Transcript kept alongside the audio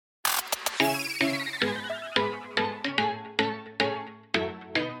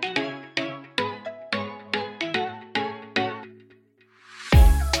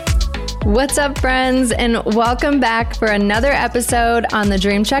What's up, friends, and welcome back for another episode on the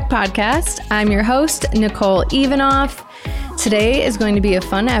Dream Check podcast. I'm your host, Nicole Ivanoff. Today is going to be a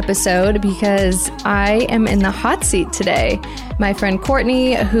fun episode because I am in the hot seat today. My friend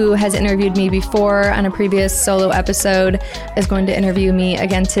Courtney, who has interviewed me before on a previous solo episode, is going to interview me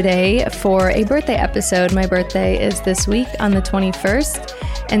again today for a birthday episode. My birthday is this week on the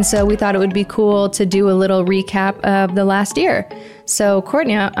 21st, and so we thought it would be cool to do a little recap of the last year. So,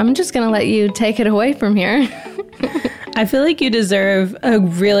 Courtney, I'm just going to let you take it away from here. I feel like you deserve a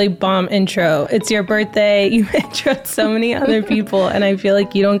really bomb intro. It's your birthday. You introed so many other people, and I feel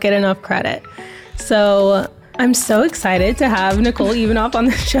like you don't get enough credit. So I'm so excited to have Nicole Ivanoff on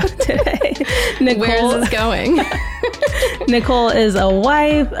the show today. Where is this going? Nicole is a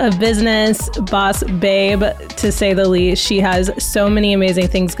wife, a business, boss babe, to say the least. She has so many amazing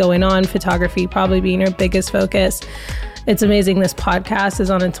things going on, photography probably being her biggest focus. It's amazing this podcast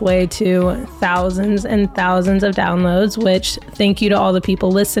is on its way to thousands and thousands of downloads, which thank you to all the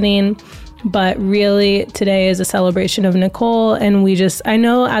people listening. But really, today is a celebration of Nicole. And I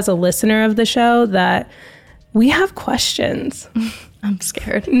know as a listener of the show that we have questions. I'm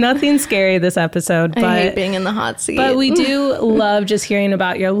scared. Nothing scary this episode. I hate being in the hot seat. But we do love just hearing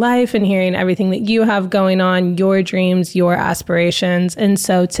about your life and hearing everything that you have going on, your dreams, your aspirations. And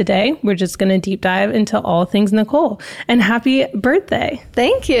so today we're just going to deep dive into all things Nicole. And happy birthday.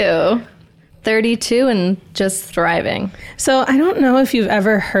 Thank you. 32 and just thriving. So I don't know if you've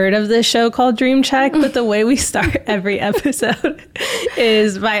ever heard of this show called Dream Check, but the way we start every episode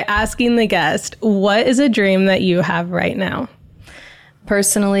is by asking the guest, what is a dream that you have right now?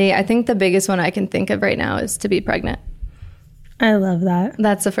 Personally, I think the biggest one I can think of right now is to be pregnant. I love that.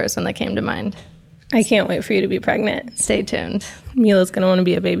 That's the first one that came to mind. I can't wait for you to be pregnant. Stay tuned. Mila's going to want to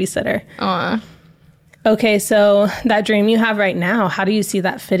be a babysitter. Aw. Okay, so that dream you have right now, how do you see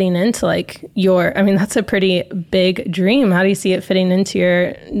that fitting into that's a pretty big dream. How do you see it fitting into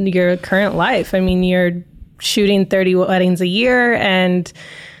your current life? I mean, you're shooting 30 weddings a year, and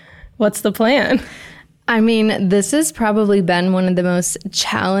what's the plan? I mean, this has probably been one of the most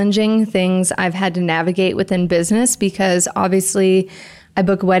challenging things I've had to navigate within business because obviously I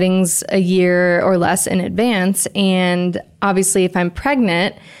book weddings a year or less in advance. And obviously if I'm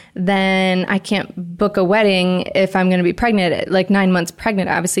pregnant, then I can't book a wedding if I'm going to be pregnant, like 9 months pregnant.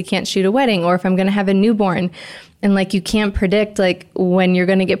 I obviously can't shoot a wedding, or if I'm going to have a newborn. And you can't predict when you're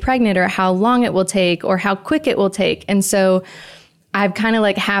going to get pregnant or how long it will take or how quick it will take. And so I've kind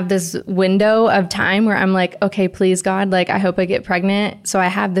of have this window of time where I'm like, okay, please God, I hope I get pregnant. So I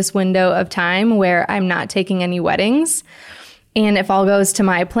have this window of time where I'm not taking any weddings. And if all goes to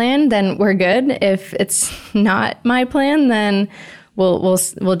my plan, then we're good. If it's not my plan, then we'll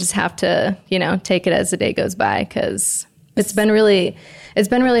just have to, take it as the day goes by, because it's been really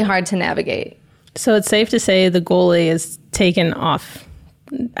hard to navigate. So it's safe to say the goalie is taken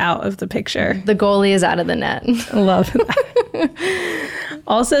out of the picture. The goalie is out of the net. Love that.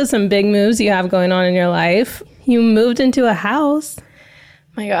 Also, some big moves you have going on in your life. You moved into a house.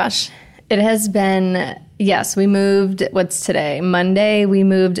 My gosh. It has been, yes, we moved, what's today? Monday, we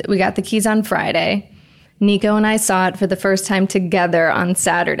got the keys on Friday. Nico and I saw it for the first time together on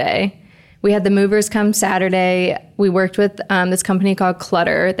Saturday. We had the movers come Saturday. We worked with this company called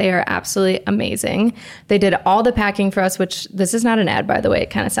Clutter. They are absolutely amazing. They did all the packing for us, which this is not an ad, by the way. It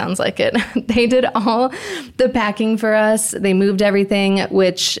kind of sounds like it. They did all the packing for us. They moved everything,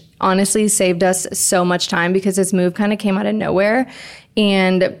 which honestly saved us so much time because this move kind of came out of nowhere.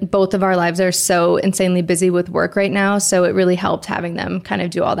 And both of our lives are so insanely busy with work right now. So it really helped having them kind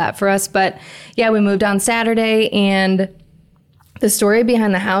of do all that for us. But yeah, we moved on Saturday, and the story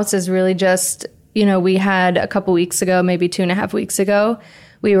behind the house is really just, we had a couple weeks ago, maybe 2.5 weeks ago,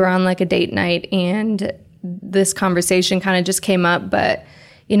 we were on a date night, and this conversation kind of just came up. But,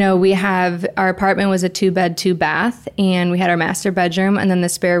 our apartment was a 2-bed, 2-bath, and we had our master bedroom, and then the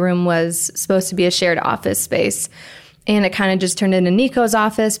spare room was supposed to be a shared office space. And it kind of just turned into Nico's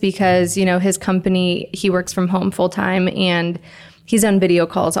office because, his company, he works from home full time, and he's on video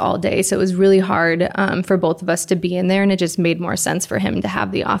calls all day. So it was really hard for both of us to be in there, and it just made more sense for him to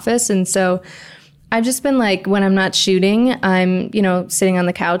have the office. And so I've just been when I'm not shooting, I'm, sitting on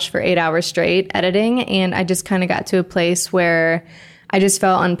the couch for 8 hours straight editing. And I just kind of got to a place where I just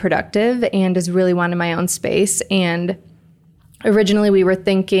felt unproductive and just really wanted my own space. And originally we were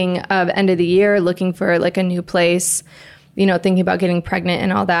thinking of end of the year, looking for a new place. thinking about getting pregnant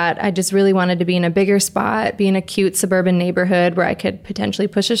and all that. I just really wanted to be in a bigger spot, be in a cute suburban neighborhood where I could potentially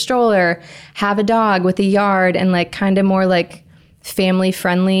push a stroller, have a dog with a yard, and like kind of more like family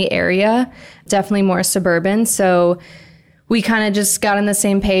friendly area, definitely more suburban. So we kind of just got on the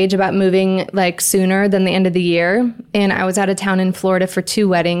same page about moving like sooner than the end of the year. And I was out of town in Florida for 2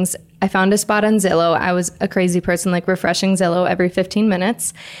 weddings. I found a spot on Zillow. I was a crazy person, like refreshing Zillow every 15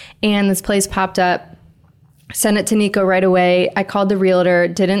 minutes. And this place popped up. Sent it to Nico right away. I called the realtor,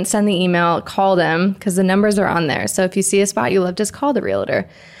 didn't send the email, called him because the numbers are on there. So if you see a spot you love, just call the realtor.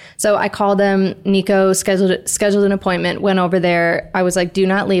 So I called him. Nico scheduled an appointment, went over there. I was like, do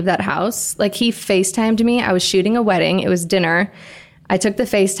not leave that house. Like he FaceTimed me. I was shooting a wedding. It was dinner. I took the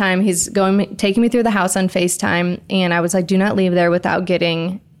FaceTime. He's taking me through the house on FaceTime. And I was like, do not leave there without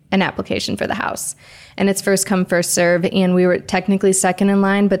getting an application for the house. And it's first come, first serve. And we were technically second in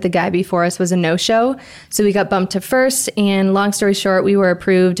line, but the guy before us was a no-show. So we got bumped to first. And long story short, we were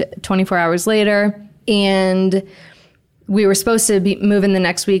approved 24 hours later. And we were supposed to be moving the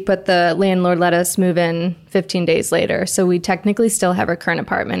next week, but the landlord let us move in 15 days later. So we technically still have our current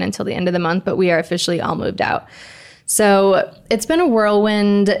apartment until the end of the month, but we are officially all moved out. So it's been a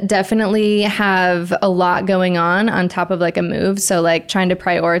whirlwind. Definitely have a lot going on top of like a move. So like trying to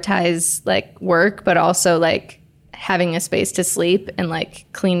prioritize like work, but also like having a space to sleep and like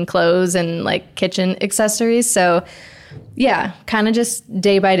clean clothes and like kitchen accessories. So yeah, kind of just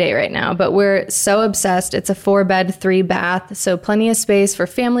day by day right now. But we're so obsessed. It's a 4-bed, 3-bath. So plenty of space for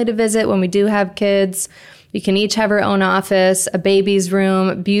family to visit when we do have kids. We can each have our own office, a baby's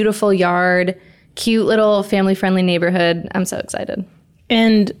room, beautiful yard. Cute little family-friendly neighborhood. I'm so excited.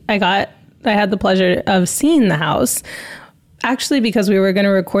 And I had the pleasure of seeing the house, actually, because we were going to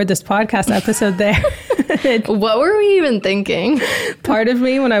record this podcast episode there. What were we even thinking? Part of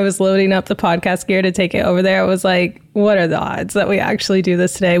me, when I was loading up the podcast gear to take it over there, I was like, what are the odds that we actually do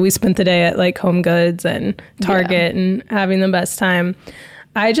this today? We spent the day at like Home Goods and Target and having the best time.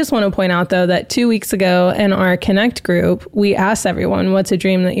 I just want to point out, though, that 2 weeks ago in our Connect group, we asked everyone, what's a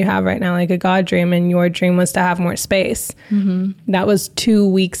dream that you have right now, like a God dream, and your dream was to have more space. Mm-hmm. That was 2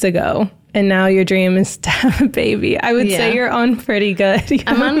 weeks ago. And now your dream is to have a baby. I would say you're on pretty good.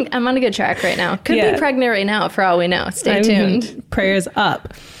 I'm on a good track right now. Could be pregnant right now for all we know. Stay tuned. Prayers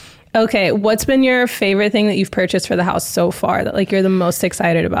up. Okay, what's been your favorite thing that you've purchased for the house so far that like you're the most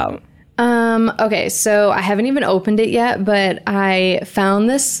excited about? Okay, so I haven't even opened it yet, but I found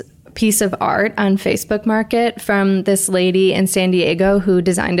this piece of art on Facebook Market from this lady in San Diego who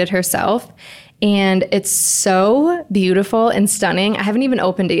designed it herself. And it's so beautiful and stunning. I haven't even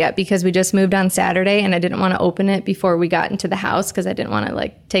opened it yet because we just moved on Saturday and I didn't want to open it before we got into the house because I didn't want to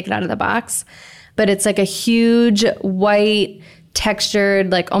like take it out of the box. But it's like a huge white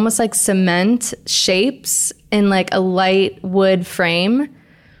textured, like almost like cement shapes in like a light wood frame.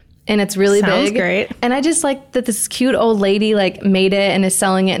 And it's really Sounds big. Great. And I just like that this cute old lady like made it and is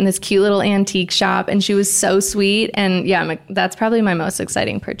selling it in this cute little antique shop. And she was so sweet. And yeah, that's probably my most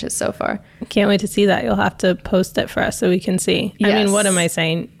exciting purchase so far. Can't wait to see that. You'll have to post it for us so we can see. Yes. I mean, what am I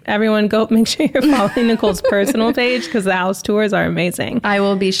saying? Everyone go make sure you're following Nicole's personal page because the house tours are amazing. I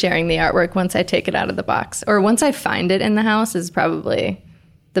will be sharing the artwork once I take it out of the box. Or once I find it in the house is probably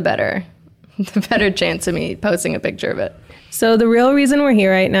the better chance of me posting a picture of it. So the real reason we're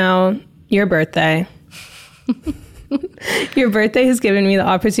here right now, your birthday. Your birthday has given me the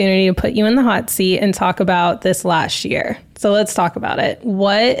opportunity to put you in the hot seat and talk about this last year. So let's talk about it.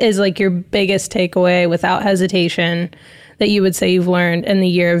 What is like your biggest takeaway without hesitation that you would say you've learned in the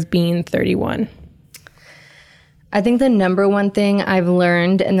year of being 31? I think the number one thing I've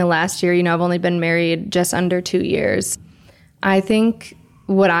learned in the last year, I've only been married just under 2 years. I think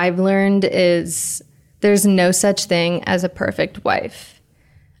what I've learned is there's no such thing as a perfect wife.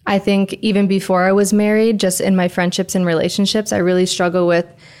 I think even before I was married, just in my friendships and relationships, I really struggle with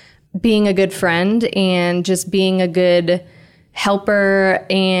being a good friend and just being a good helper.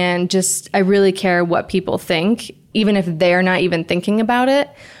 And just, I really care what people think, even if they're not even thinking about it.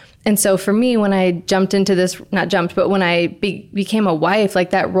 And so for me, when I jumped into this, not jumped, but when I became a wife, like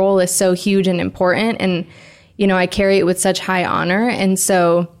that role is so huge and important. And, I carry it with such high honor. And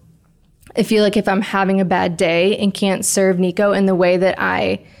so I feel like if I'm having a bad day and can't serve Nico in the way that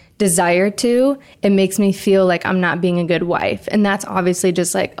I desire to, it makes me feel like I'm not being a good wife. And that's obviously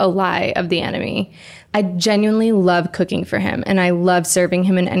just like a lie of the enemy. I genuinely love cooking for him and I love serving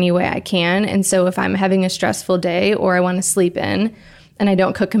him in any way I can. And so if I'm having a stressful day or I want to sleep in, and I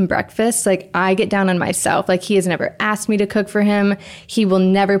don't cook him breakfast, like I get down on myself. Like he has never asked me to cook for him. He will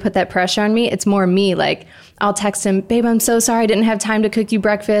never put that pressure on me. It's more me. Like I'll text him, babe, I'm so sorry I didn't have time to cook you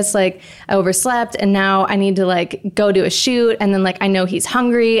breakfast. Like I overslept and now I need to like go to a shoot. And then like I know he's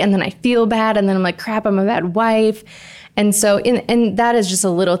hungry and then I feel bad. And then I'm like, crap, I'm a bad wife. And so and that is just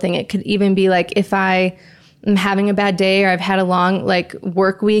a little thing. It could even be like if I'm having a bad day or I've had a long like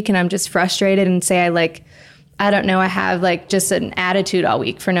work week and I'm just frustrated and say I don't know, I have like just an attitude all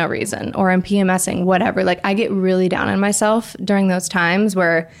week for no reason, or I'm PMSing, whatever. Like I get really down on myself during those times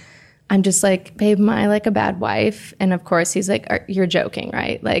where I'm just like, babe, am I like a bad wife? And of course he's like, you're joking,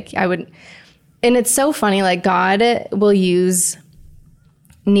 right? Like I would, and it's so funny, like God will use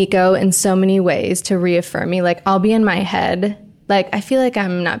Nico in so many ways to reaffirm me. Like I'll be in my head, like I feel like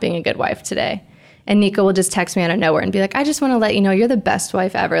I'm not being a good wife today. And Nico will just text me out of nowhere and be like, I just want to let you know you're the best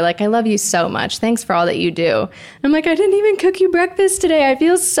wife ever. Like, I love you so much. Thanks for all that you do. I'm like, I didn't even cook you breakfast today. I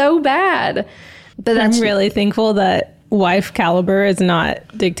feel so bad. But I'm really thankful that wife caliber is not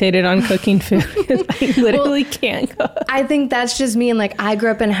dictated on cooking food because I literally can't cook. I think that's just me. And like, I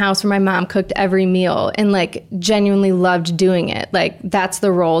grew up in a house where my mom cooked every meal and like genuinely loved doing it. Like, that's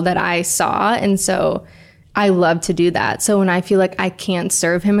the role that I saw. And so I love to do that. So when I feel like I can't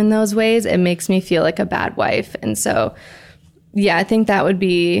serve him in those ways, it makes me feel like a bad wife. And so, yeah, I think that would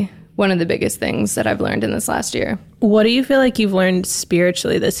be one of the biggest things that I've learned in this last year. What do you feel like you've learned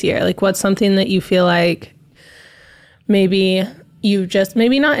spiritually this year? Like what's something that you feel like maybe you just,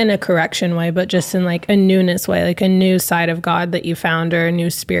 maybe not in a correction way, but just in like a newness way, like a new side of God that you found or a new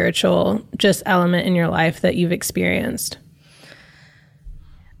spiritual just element in your life that you've experienced?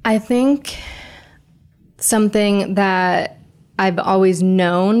 I think something that I've always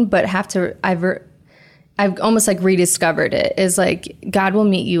known, but I've almost like rediscovered it is like God will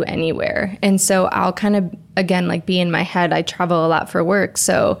meet you anywhere. And so I'll kind of, again, like be in my head. I travel a lot for work.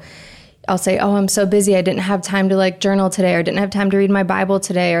 So I'll say, oh, I'm so busy. I didn't have time to like journal today, or didn't have time to read my Bible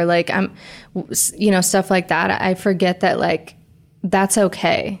today, or like stuff like that. I forget that like that's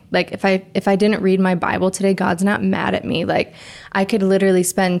okay. Like if I didn't read my Bible today, God's not mad at me. Like I could literally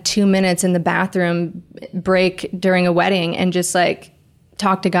spend 2 minutes in the bathroom break during a wedding and just like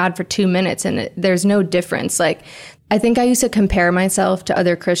talk to God for 2 minutes, and there's no difference. Like I think I used to compare myself to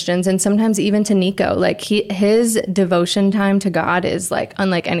other Christians, and sometimes even to Nico. Like his devotion time to God is like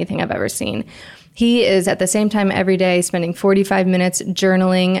unlike anything I've ever seen. He is at the same time every day spending 45 minutes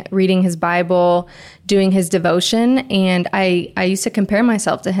journaling, reading his Bible, doing his devotion. And I used to compare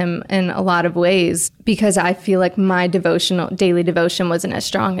myself to him in a lot of ways because I feel like my daily devotion wasn't as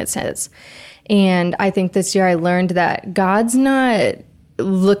strong as his. And I think this year I learned that God's not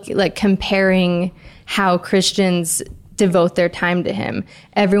comparing how Christians devote their time to him.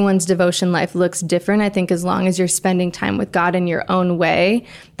 Everyone's devotion life looks different. I think as long as you're spending time with God in your own way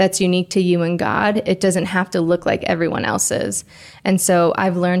that's unique to you and God, it doesn't have to look like everyone else's. And so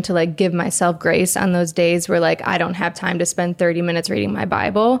I've learned to like give myself grace on those days where like I don't have time to spend 30 minutes reading my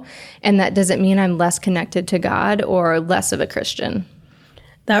Bible. And that doesn't mean I'm less connected to God or less of a Christian.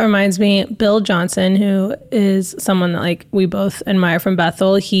 That reminds me, Bill Johnson, who is someone that like we both admire from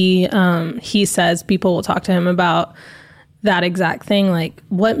Bethel, he says people will talk to him about that exact thing, like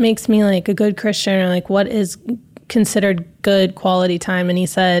what makes me like a good Christian, or like what is considered good quality time. And he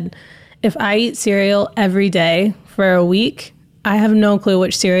said, if I eat cereal every day for a week, I have no clue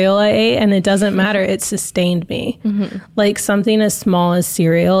which cereal I ate, and it doesn't matter. It sustained me. Mm-hmm. Like something as small as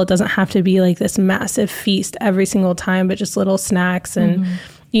cereal, it doesn't have to be like this massive feast every single time, but just little snacks. And,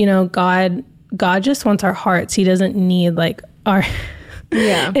 you know, God just wants our hearts. He doesn't need like our...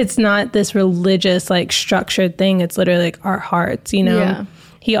 Yeah. It's not this religious, like structured thing. It's literally like our hearts, you know? Yeah.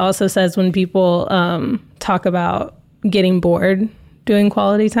 He also says when people talk about getting bored doing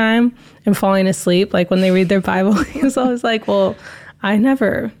quality time and falling asleep, like when they read their Bible, he's always like, well, I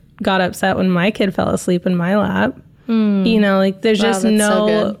never got upset when my kid fell asleep in my lap. You know, like there's just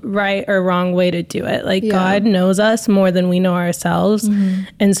no right or wrong way to do it. Like God knows us more than we know ourselves. Mm-hmm.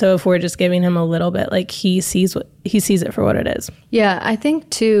 And so if we're just giving him a little bit, like he sees it for what it is. Yeah. I think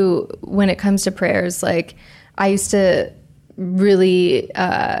too, when it comes to prayers, like I used to really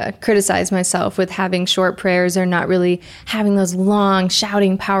criticize myself with having short prayers or not really having those long,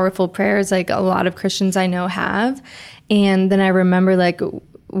 shouting, powerful prayers like a lot of Christians I know have. And then I remember like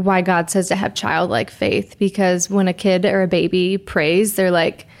why God says to have childlike faith, because when a kid or a baby prays, they're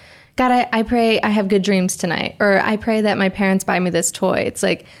like, God, I pray I have good dreams tonight, or I pray that my parents buy me this toy. It's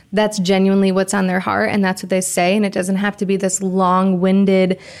like, that's genuinely what's on their heart, and that's what they say, and it doesn't have to be this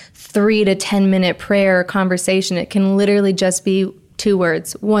long-winded 3 to 10 minute prayer or conversation. It can literally just be 2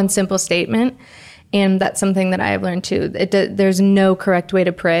 words, one simple statement. And that's something that I have learned too. There's no correct way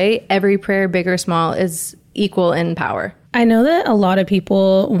to pray. Every prayer, big or small, is equal in power. I know that a lot of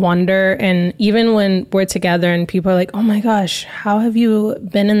people wonder, and even when we're together and people are like, oh my gosh, how have you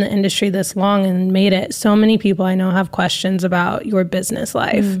been in the industry this long and made it? So many people I know have questions about your business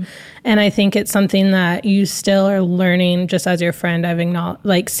life. And I think it's something that you still are learning. Just as your friend,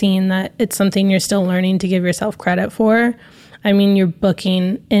 I've seen that it's something you're still learning to give yourself credit for. I mean, you're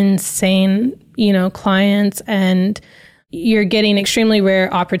booking insane, clients, and you're getting extremely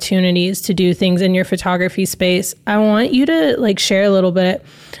rare opportunities to do things in your photography space. I want you to share a little bit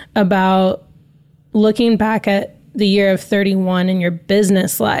about looking back at the year of 31 in your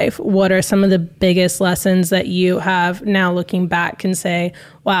business life. What are some of the biggest lessons that you have now looking back and say,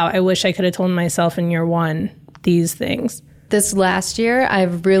 wow, I wish I could have told myself in year one these things? This last year,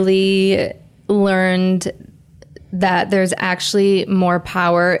 I've really learned that there's actually more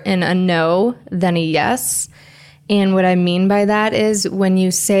power in a no than a yes. And what I mean by that is when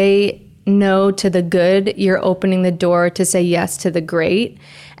you say no to the good, you're opening the door to say yes to the great.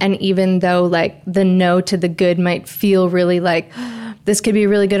 And even though the no to the good might feel really this could be a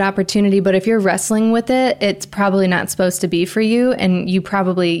really good opportunity, but if you're wrestling with it, it's probably not supposed to be for you. And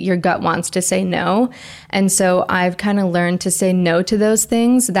your gut wants to say no. And so I've kind of learned to say no to those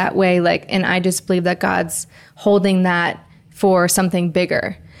things that way. And I just believe that God's holding that for something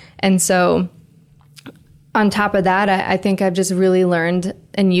bigger. And so on top of that, I think I've just really learned,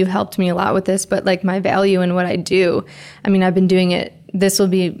 and you've helped me a lot with this, but my value in what I do. I mean, I've been doing it. This will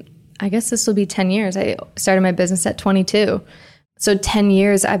be 10 years. I started my business at 22. So 10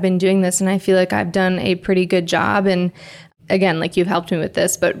 years I've been doing this, and I feel like I've done a pretty good job. And again, you've helped me with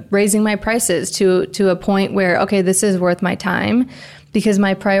this, but raising my prices to a point where, okay, this is worth my time, because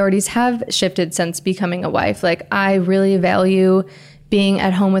my priorities have shifted since becoming a wife. I really value being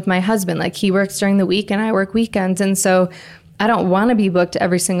at home with my husband. He works during the week and I work weekends. And so I don't want to be booked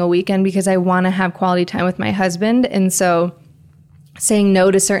every single weekend because I want to have quality time with my husband. And so saying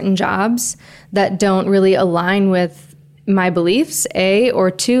no to certain jobs that don't really align with my beliefs, or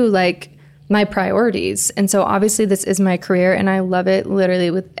two, my priorities. And so obviously this is my career and I love it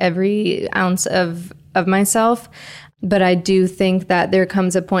literally with every ounce of myself. But I do think that there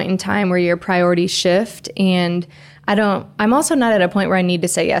comes a point in time where your priorities shift, and I'm also not at a point where I need to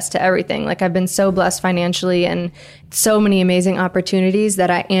say yes to everything. I've been so blessed financially and so many amazing opportunities that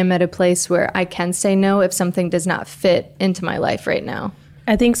I am at a place where I can say no if something does not fit into my life right now.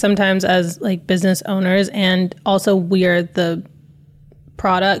 I think sometimes as business owners, and also we are the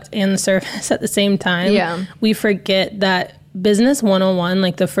product and the service at the same time, we forget that business 101,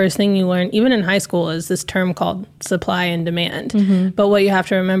 the first thing you learn, even in high school, is this term called supply and demand. Mm-hmm. But what you have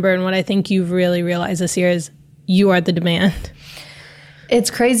to remember, and what I think you've really realized this year, is you are the demand.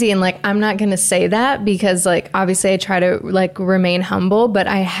 It's crazy. And I'm not going to say that because obviously I try to remain humble, but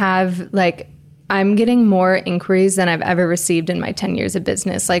I have I'm getting more inquiries than I've ever received in my 10 years of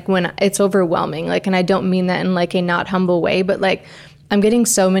business. When it's overwhelming, and I don't mean that in a not humble way, but I'm getting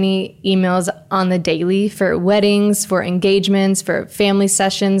so many emails on the daily for weddings, for engagements, for family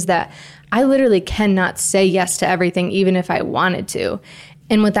sessions that I literally cannot say yes to everything, even if I wanted to.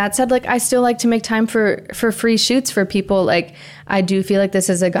 And with that said, I still like to make time for free shoots for people. I do feel like this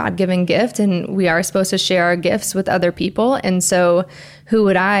is a God-given gift, and we are supposed to share our gifts with other people. And so who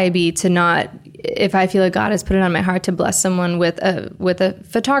would I be to not, if I feel like God has put it on my heart to bless someone with a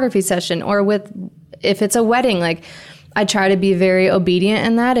photography session, or if it's a wedding, I try to be very obedient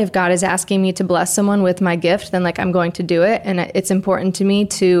in that. If God is asking me to bless someone with my gift, then I'm going to do it. And it's important to me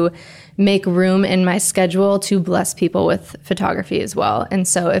to make room in my schedule to bless people with photography as well. And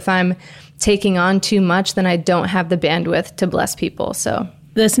so if I'm taking on too much, then I don't have the bandwidth to bless people. So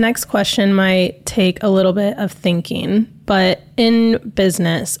this next question might take a little bit of thinking, but in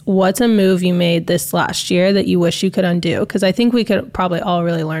business, what's a move you made this last year that you wish you could undo? Because I think we could probably all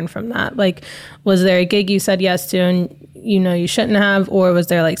really learn from that. Was there a gig you said yes to and you shouldn't have, or was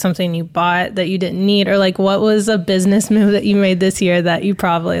there something you bought that you didn't need, or what was a business move that you made this year that you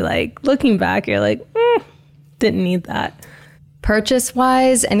probably looking back, you're didn't need that? Purchase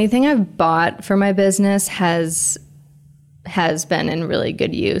wise, anything I've bought for my business has been in really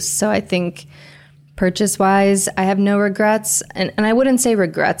good use. So I think purchase wise, I have no regrets, and I wouldn't say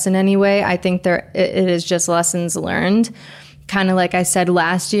regrets in any way. I think it is just lessons learned. Kind of like I said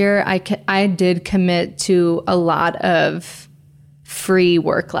last year, I did commit to a lot of free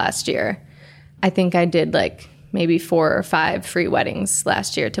work last year. I think I did maybe 4 or 5 free weddings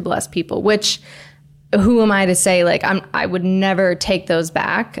last year to bless people, which who am I to say I would never take those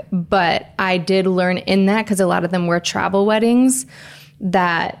back, but I did learn in that, because a lot of them were travel weddings,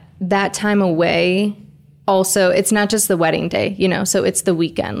 that that time away, also, it's not just the wedding day, you know, so it's the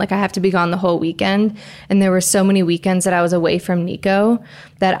weekend. Like I have to be gone the whole weekend. And there were so many weekends that I was away from Nico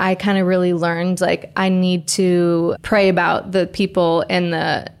that I kind of really learned, like, I need to pray about the people and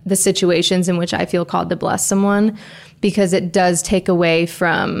the situations in which I feel called to bless someone, because it does take away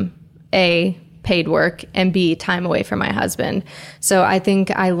from A, paid work, and B, time away from my husband. So I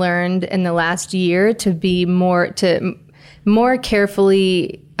think I learned in the last year to be more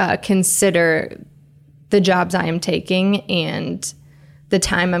carefully consider the jobs I am taking and the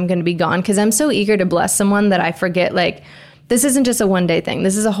time I'm going to be gone, because I'm so eager to bless someone that I forget, like, this isn't just a one day thing.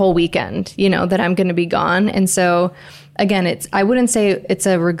 This is a whole weekend, you know, that I'm going to be gone. And so again, I wouldn't say it's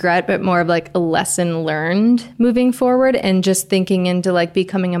a regret, but more of like a lesson learned moving forward, and just thinking into like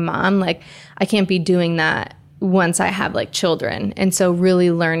becoming a mom. Like I can't be doing that once I have like children. And so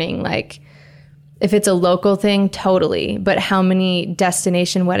really learning, like, if it's a local thing, totally. But how many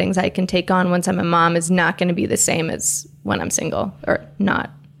destination weddings I can take on once I'm a mom is not going to be the same as when I'm single or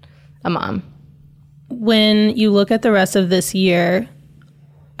not a mom. When you look at the rest of this year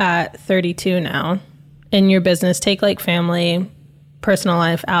at 32 now in your business, take like family, personal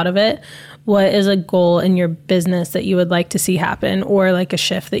life out of it, what is a goal in your business that you would like to see happen, or like a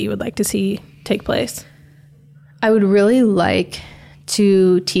shift that you would like to see take place? I would really like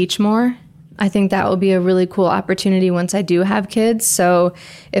to teach more. I think that will be a really cool opportunity once I do have kids. So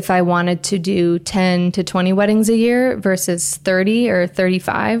if I wanted to do 10 to 20 weddings a year versus 30 or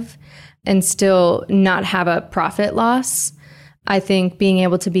 35 and still not have a profit loss, I think being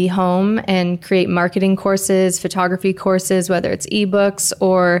able to be home and create marketing courses, photography courses, whether it's ebooks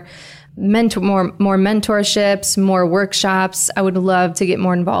or more mentorships, more workshops, I would love to get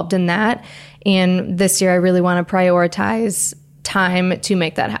more involved in that. And this year I really want to prioritize time to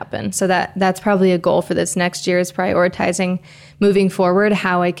make that happen. So that's probably a goal for this next year, is prioritizing moving forward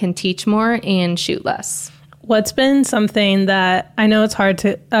how I can teach more and shoot less. What's been something that, I know it's hard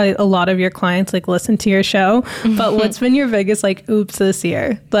to, a lot of your clients like listen to your show, but what's been your biggest like oops this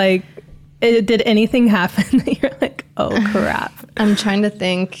year? Like, did anything happen that you're like, oh crap? I'm trying to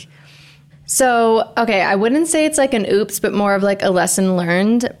think. So, okay, I wouldn't say it's like an oops, but more of like a lesson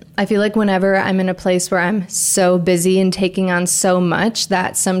learned. I feel like whenever I'm in a place where I'm so busy and taking on so much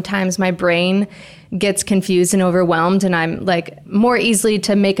that sometimes my brain gets confused and overwhelmed, and I'm like more easily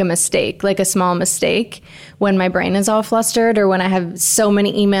to make a mistake, like a small mistake, when my brain is all flustered, or when I have so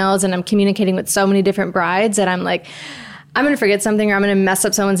many emails and I'm communicating with so many different brides that I'm like, I'm going to forget something, or I'm going to mess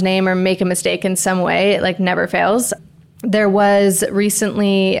up someone's name or make a mistake in some way. It like never fails. There was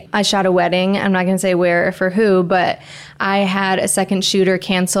recently, I shot a wedding. I'm not going to say where or for who, but I had a second shooter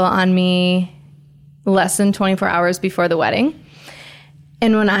cancel on me less than 24 hours before the wedding.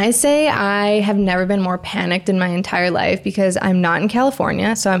 And when I say I have never been more panicked in my entire life, because I'm not in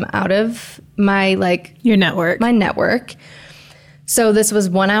California, so I'm out of my your network. My network. So this was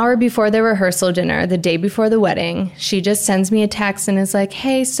 1 hour before the rehearsal dinner, the day before the wedding. She just sends me a text and is like,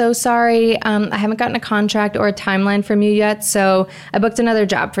 hey, so sorry. I haven't gotten a contract or a timeline from you yet, so I booked another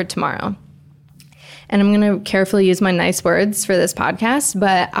job for tomorrow. And I'm going to carefully use my nice words for this podcast,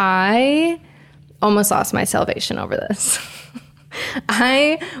 but I almost lost my salvation over this.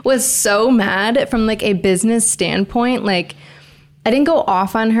 I was so mad from like a business standpoint. Like, I didn't go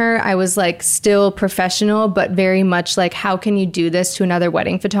off on her. I was like still professional, but very much like, how can you do this to another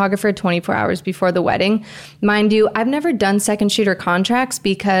wedding photographer 24 hours before the wedding? Mind you, I've never done second shooter contracts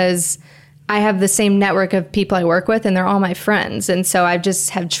because I have the same network of people I work with and they're all my friends. And so I just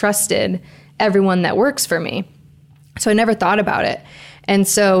have trusted everyone that works for me. So I never thought about it. And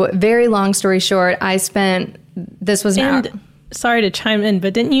so very long story short, this was now... Sorry to chime in,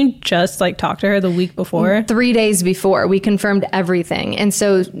 but didn't you just like talk to her the week before? 3 days before, we confirmed everything. And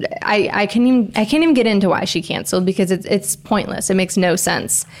so I can't even get into why she canceled, because it's pointless. It makes no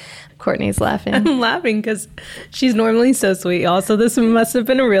sense. Courtney's laughing. I'm laughing because she's normally so sweet. Also, this must have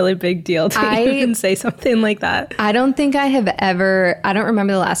been a really big deal to even say something like that. I don't think I don't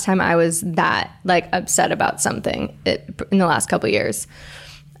remember the last time I was that like upset about something in the last couple of years.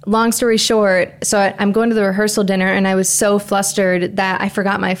 Long story short, so I'm going to the rehearsal dinner and I was so flustered that I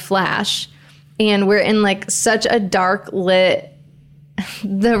forgot my flash. And we're in like such a dark lit,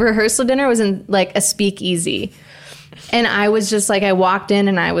 the rehearsal dinner was in like a speakeasy. And I was just like, I walked in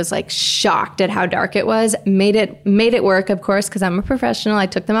and I was like shocked at how dark it was. Made it work, of course, because I'm a professional. I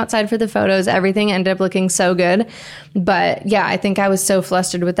took them outside for the photos. Everything ended up looking so good. But yeah, I think I was so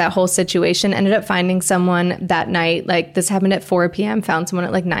flustered with that whole situation. Ended up finding someone that night. Like, this happened at 4 p.m., found someone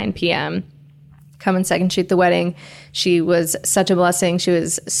at like 9 p.m. come and second shoot the wedding. She was such a blessing. She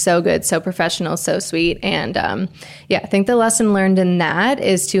was so good, so professional, so sweet. And I think the lesson learned in that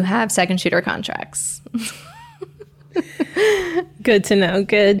is to have second shooter contracts. Good to know.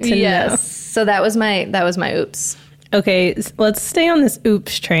 Good to know. So that was my oops. Okay, let's stay on this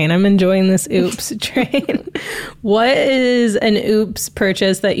oops train. I'm enjoying this oops train. What is an oops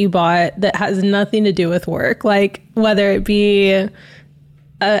purchase that you bought that has nothing to do with work? Like whether it be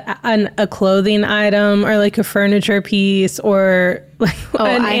a clothing item or like a furniture piece or like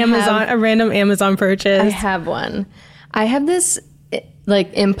a random Amazon purchase. I have one. I have this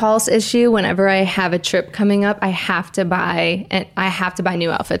like impulse issue whenever I have a trip coming up. I have to buy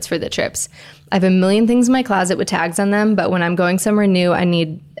new outfits for the trips. I have a million things in my closet with tags on them, but when I'm going somewhere new, I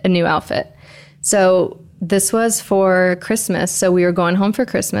need a new outfit. So this was for Christmas. So we were going home for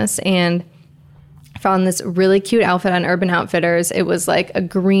Christmas and found this really cute outfit on Urban Outfitters. It was like a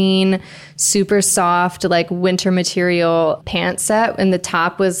green, super soft, like winter material pant set. And the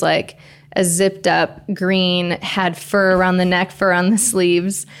top was like a zipped up green, had fur around the neck, fur on the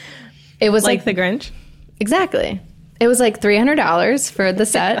sleeves. It was like the Grinch? Exactly. It was like $300 for the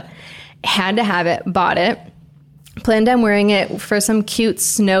set. Had to have it, bought it. Planned on wearing it for some cute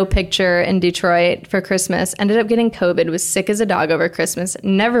snow picture in Detroit for Christmas. Ended up getting COVID, was sick as a dog over Christmas,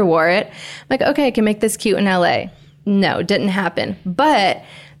 never wore it. I'm like, okay, I can make this cute in LA. No, didn't happen. But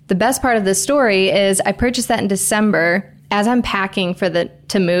the best part of the story is I purchased that in December. As I'm packing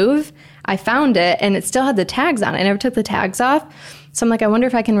to move, I found it and it still had the tags on it. I never took the tags off. So I'm like, I wonder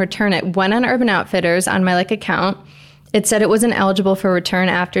if I can return it. Went on Urban Outfitters on my account. It said it wasn't eligible for return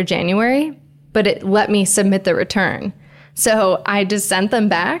after January, but it let me submit the return. So I just sent them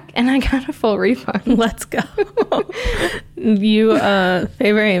back and I got a full refund. Let's go. You,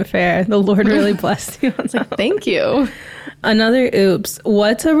 favor ain't fair. The Lord really blessed you. Thank you. Another oops.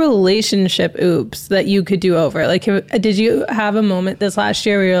 What's a relationship oops that you could do over? Like, did you have a moment this last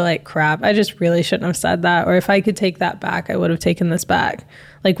year where you're like, crap, I just really shouldn't have said that? Or if I could take that back, I would have taken this back.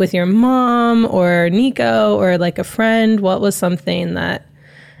 Like with your mom or Nico or like a friend, what was something that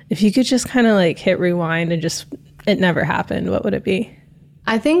if you could just kind of like hit rewind and just, it never happened, what would it be?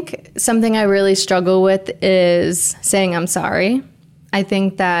 I think something I really struggle with is saying I'm sorry. I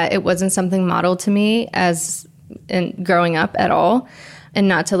think that it wasn't something modeled to me as in growing up at all. And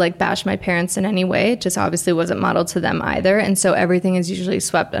not to like bash my parents in any way. It just obviously wasn't modeled to them either. And so everything is usually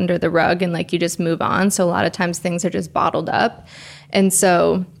swept under the rug and like you just move on. So a lot of times things are just bottled up. And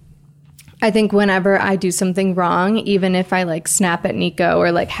so I think whenever I do something wrong, even if I like snap at Nico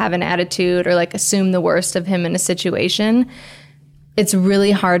or like have an attitude or like assume the worst of him in a situation, it's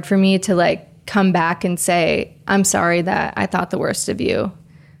really hard for me to like come back and say, I'm sorry that I thought the worst of you.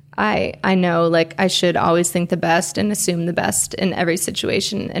 I know like I should always think the best and assume the best in every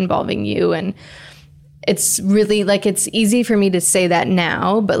situation involving you. And it's really like, it's easy for me to say that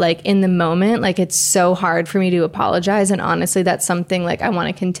now, but like in the moment, like it's so hard for me to apologize. And honestly, that's something like I want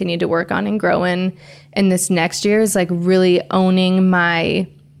to continue to work on and grow in this next year is like really owning my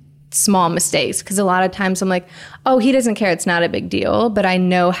small mistakes. Because a lot of times I'm like, oh, he doesn't care. It's not a big deal. But I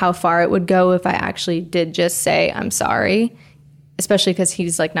know how far it would go if I actually did just say, I'm sorry. Especially because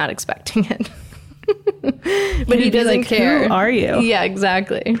he's like not expecting it. But he doesn't like, care. Who are you? Yeah,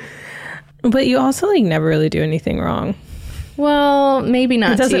 exactly. But you also like never really do anything wrong. Well, maybe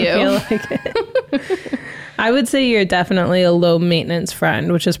not to you. It doesn't feel like it. I would say you're definitely a low maintenance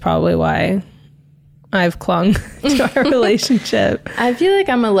friend, which is probably why I've clung to our relationship. I feel like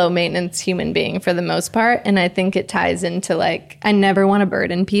I'm a low maintenance human being for the most part. And I think it ties into like, I never want to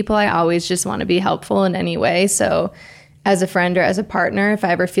burden people. I always just want to be helpful in any way. So as a friend or as a partner, if I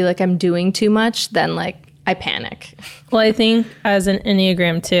ever feel like I'm doing too much, then like I panic. Well, I think as an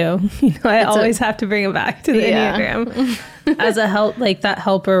Enneagram too, I always have to bring it back to the Enneagram. As a help, like that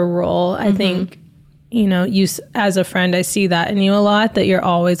helper role, I think, you as a friend, I see that in you a lot, that you're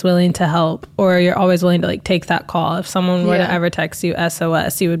always willing to help or you're always willing to like take that call. If someone were to ever text you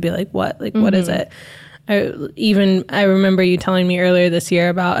SOS, you would be like, what? Like, what is it? I remember you telling me earlier this year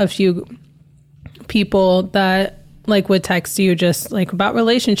about a few people that like would text you just like about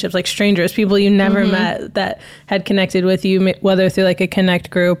relationships, like strangers, people you never met that had connected with you, whether through like a Connect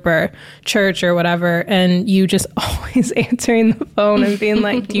group or church or whatever. And you just always answering the phone and being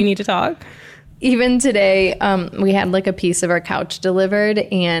like, do you need to talk? Even today, we had like a piece of our couch delivered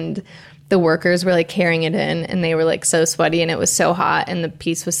and the workers were like carrying it in and they were like so sweaty and it was so hot and the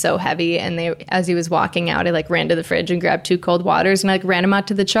piece was so heavy. And as he was walking out, I like ran to the fridge and grabbed 2 cold waters and I like ran him out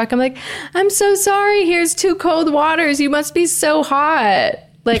to the truck. I'm like, I'm so sorry. Here's 2 cold waters. You must be so hot.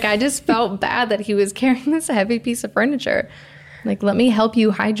 Like, I just felt bad that he was carrying this heavy piece of furniture. Like, let me help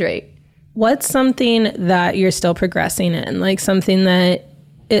you hydrate. What's something that you're still progressing in? Like something that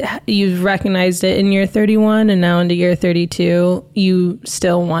you've recognized it in year 31 and now into year 32, you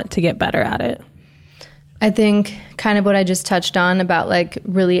still want to get better at it? I think kind of what I just touched on about like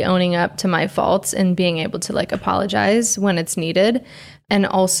really owning up to my faults and being able to like apologize when it's needed, and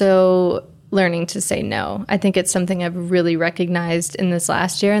also learning to say no. I think it's something I've really recognized in this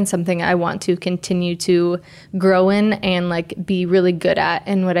last year and something I want to continue to grow in and like be really good at.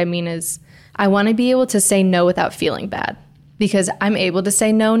 And what I mean is I want to be able to say no without feeling bad, because I'm able to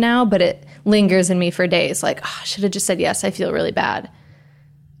say no now, but it lingers in me for days. Like, oh, I should have just said yes. I feel really bad.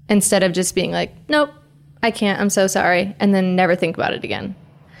 Instead of just being like, nope, I can't. I'm so sorry. And then never think about it again.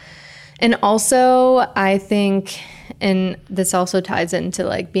 And also, I think, and this also ties into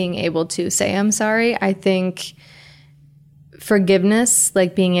like being able to say I'm sorry. I think forgiveness,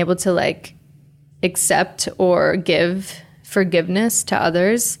 like being able to like accept or give forgiveness to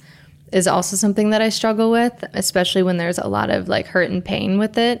others, is also something that I struggle with, especially when there's a lot of like hurt and pain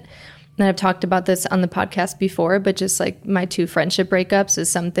with it. And I've talked about this on the podcast before, but just like my 2 friendship breakups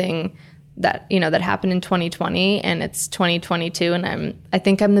is something that, you know, that happened in 2020 and it's 2022. And I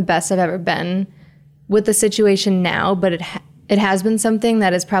think I'm the best I've ever been with the situation now, but it has been something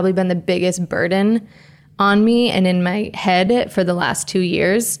that has probably been the biggest burden on me and in my head for the last 2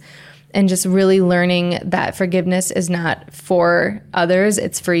 years. And just really learning that forgiveness is not for others,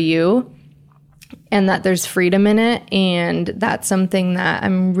 it's for you, and that there's freedom in it. And that's something that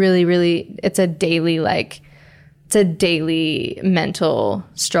I'm really, it's a daily mental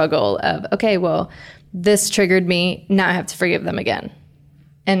struggle of, okay, well, this triggered me. Now I have to forgive them again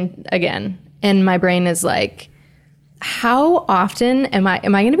and again. And my brain is like, how often am I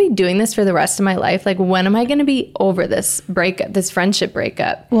going to be doing this for the rest of my life? Like, when am I going to be over this breakup, this friendship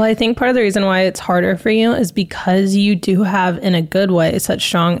breakup? Well, I think part of the reason why it's harder for you is because you do have, in a good way, such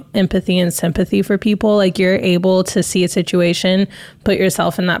strong empathy and sympathy for people. Like, you're able to see a situation, put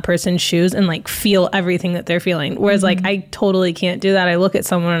yourself in that person's shoes and like feel everything that they're feeling. Whereas like, I totally can't do that. I look at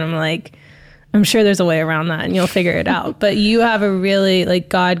someone and I'm like, I'm sure there's a way around that and you'll figure it out. But you have a really like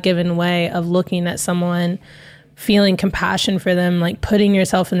God-given way of looking at someone, feeling compassion for them, like putting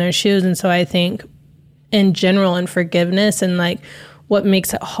yourself in their shoes. And so I think in general, in forgiveness, and like what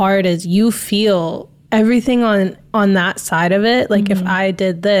makes it hard is you feel everything on that side of it. Like, if I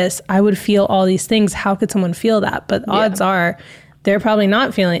did this, I would feel all these things. How could someone feel that? But odds are they're probably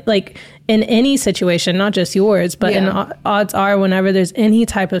not feeling, like, in any situation, not just yours, but odds are whenever there's any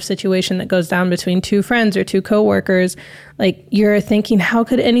type of situation that goes down between 2 friends or 2 coworkers, like, you're thinking, how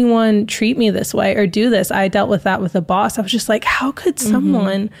could anyone treat me this way or do this? I dealt with that with a boss. I was just like, how could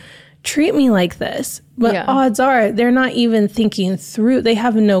someone treat me like this? But odds are they're not even thinking through. They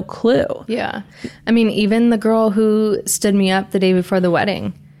have no clue. Yeah. I mean, even the girl who stood me up the day before the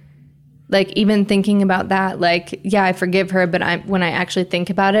wedding, like, even thinking about that, like, yeah, I forgive her, but when I actually think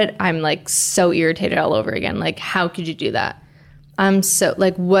about it, I'm like so irritated all over again. Like, how could you do that? I'm so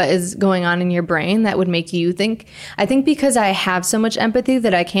like, what is going on in your brain that would make you think? I think because I have so much empathy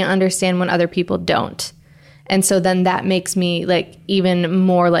that I can't understand when other people don't. And so then that makes me like even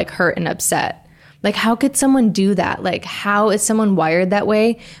more like hurt and upset. Like, how could someone do that? Like, how is someone wired that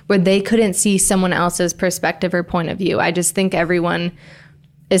way where they couldn't see someone else's perspective or point of view? I just think everyone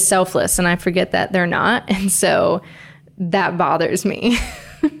is selfless, and I forget that they're not. And so that bothers me.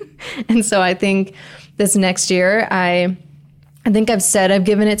 And so I think this next year, I think I've said I've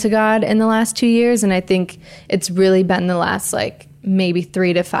given it to God in the last 2 years. And I think it's really been the last like maybe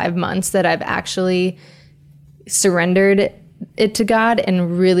 3 to 5 months that I've actually surrendered it to God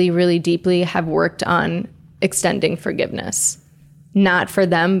and really, really deeply have worked on extending forgiveness, not for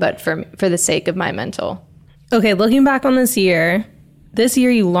them, but for the sake of my mental. Okay, looking back on this year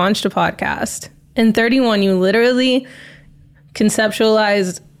you launched a podcast. In 31, you literally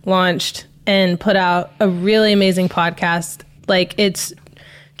conceptualized, launched, and put out a really amazing podcast. Like, it's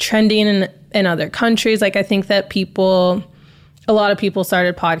trending in other countries. Like, I think that a lot of people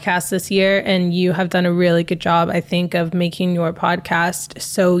started podcasts this year, and you have done a really good job, I think, of making your podcast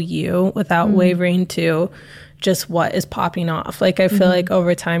so you, without wavering to just what is popping off. Like, I feel like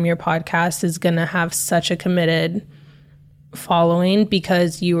over time, your podcast is going to have such a committed following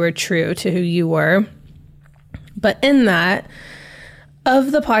because you were true to who you were. But in that,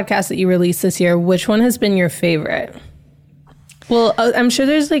 of the podcasts that you released this year, which one has been your favorite? Well, I'm sure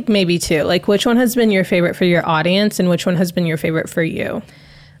there's like maybe 2. Like, which one has been your favorite for your audience and which one has been your favorite for you?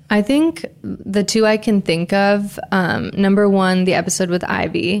 I think the 2 I can think of, number 1, the episode with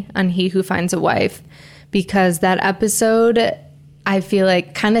Ivy on He Who Finds a Wife, because that episode, I feel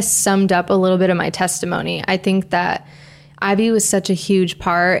like, kind of summed up a little bit of my testimony. I think that Ivy was such a huge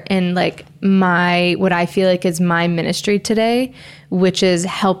part in like what I feel like is my ministry today, which is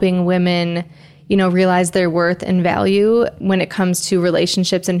helping women, realize their worth and value when it comes to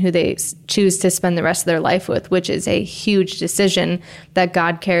relationships and who they choose to spend the rest of their life with, which is a huge decision that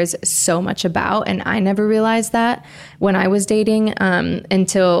God cares so much about. And I never realized that when I was dating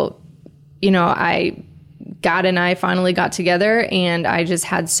until, God and I finally got together, and I just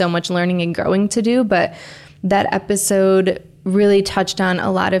had so much learning and growing to do. But that episode really touched on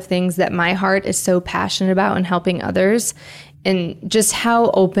a lot of things that my heart is so passionate about in helping others, and just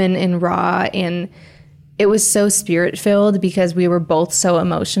how open and raw, and it was so spirit-filled because we were both so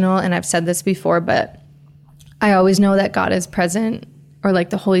emotional. And I've said this before, but I always know that God is present, or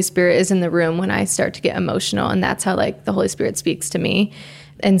like the Holy Spirit is in the room when I start to get emotional, and that's how like the Holy Spirit speaks to me.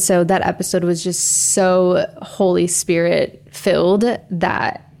 And so that episode was just so Holy Spirit filled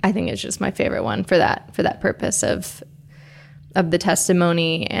that I think it's just my favorite one for that purpose of the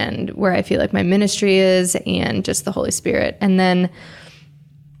testimony and where I feel like my ministry is, and just the Holy Spirit. And then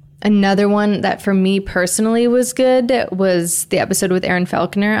another one that for me personally was good was the episode with Aaron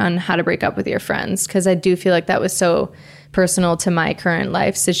Falconer on how to break up with your friends, because I do feel like that was so personal to my current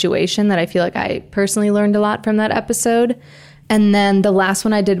life situation that I feel like I personally learned a lot from that episode. And then the last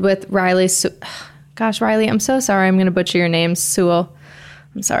one I did with Riley. Gosh, Riley, I'm so sorry. I'm going to butcher your name. Sewell.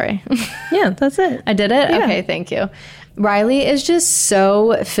 I'm sorry. Yeah, that's it. I did it? Yeah. Okay, thank you. Riley is just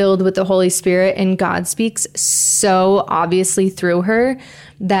so filled with the Holy Spirit, and God speaks so obviously through her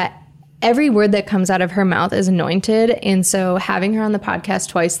that every word that comes out of her mouth is anointed. And so having her on the podcast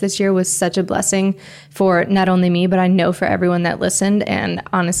twice this year was such a blessing for not only me, but I know for everyone that listened. And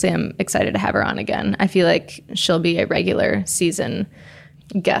honestly, I'm excited to have her on again. I feel like she'll be a regular season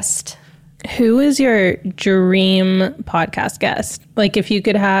guest. Who is your dream podcast guest? Like if you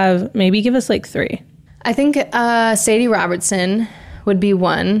could have, maybe give us like 3. I think Sadie Robertson would be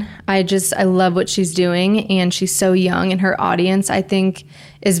one. I love what she's doing, and she's so young, and her audience, I think,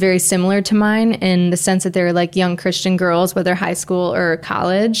 is very similar to mine in the sense that they're like young Christian girls, whether high school or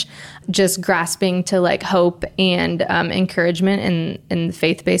college, just grasping to like hope and encouragement in the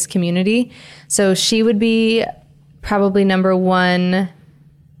faith-based community. So she would be probably number 1.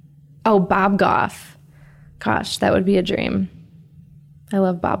 Oh, Bob Goff. Gosh, that would be a dream. I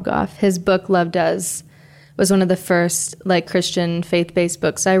love Bob Goff. His book, Love Does, was one of the first like Christian faith-based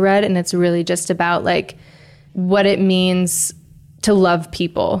books I read. And it's really just about like what it means to love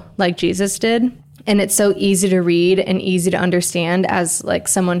people like Jesus did. And it's so easy to read and easy to understand as like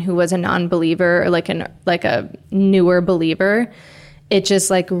someone who was a non-believer or like a newer believer. It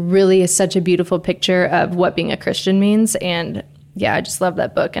just like really is such a beautiful picture of what being a Christian means. And yeah, I just love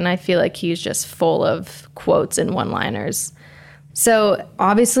that book. And I feel like he's just full of quotes and one-liners. So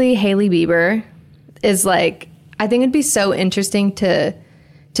obviously Hailey Bieber is like, I think it'd be so interesting to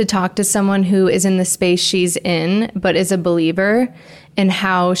talk to someone who is in the space she's in, but is a believer, and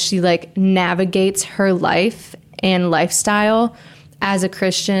how she like navigates her life and lifestyle as a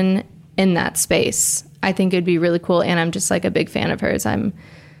Christian in that space. I think it'd be really cool. And I'm just like a big fan of hers. I'm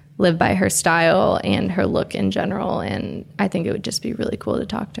live by her style and her look in general. And I think it would just be really cool to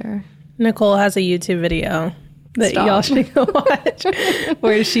talk to her. Nicole has a YouTube video that y'all should go watch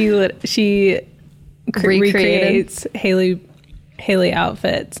where she recreates Hailey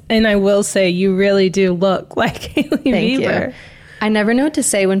outfits. And I will say, you really do look like Hailey Bieber. You. I never know what to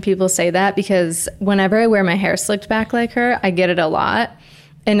say when people say that, because whenever I wear my hair slicked back like her, I get it a lot.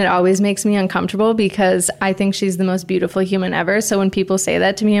 And it always makes me uncomfortable because I think she's the most beautiful human ever. So when people say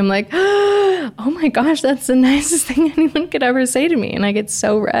that to me, I'm like, oh my gosh, that's the nicest thing anyone could ever say to me. And I get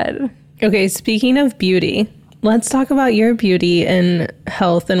so red. Okay, speaking of beauty, let's talk about your beauty and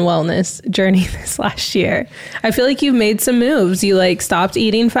health and wellness journey this last year. I feel like you've made some moves. You like stopped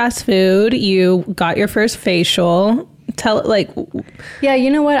eating fast food. You got your first facial. Yeah,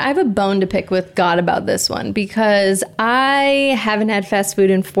 you know what? I have a bone to pick with God about this one, because I haven't had fast food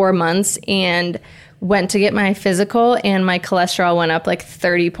in 4 months and went to get my physical, and my cholesterol went up like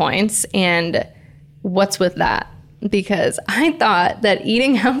 30 points. And what's with that? Because I thought that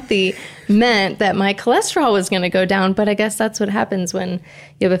eating healthy meant that my cholesterol was going to go down, but I guess that's what happens when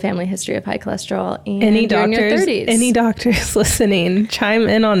you have a family history of high cholesterol and any you're in your 30s. Any doctors listening, chime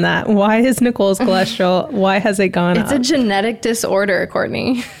in on that. Why is Nicole's cholesterol, why has it gone up? It's a genetic disorder,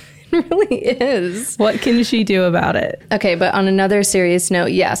 Courtney. It really is. What can she do about it? Okay, but on another serious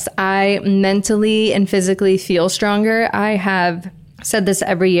note, yes, I mentally and physically feel stronger. I have said this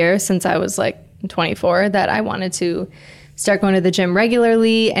every year since I was like 24, that I wanted to start going to the gym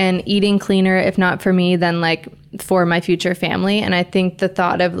regularly and eating cleaner, if not for me, then like for my future family. And I think the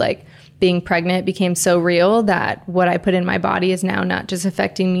thought of like being pregnant became so real that what I put in my body is now not just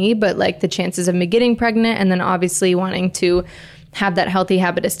affecting me, but like the chances of me getting pregnant, and then obviously wanting to have that healthy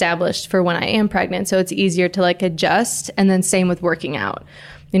habit established for when I am pregnant. So it's easier to like adjust. And then same with working out.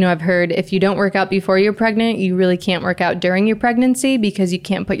 You know, I've heard if you don't work out before you're pregnant, you really can't work out during your pregnancy because you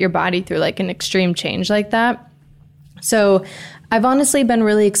can't put your body through like an extreme change like that. So I've honestly been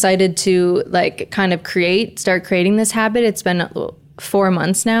really excited to like kind of start creating this habit. It's been 4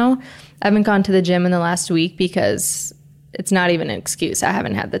 months now. I haven't gone to the gym in the last week because it's not even an excuse. I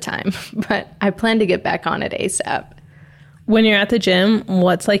haven't had the time, but I plan to get back on it ASAP. When you're at the gym,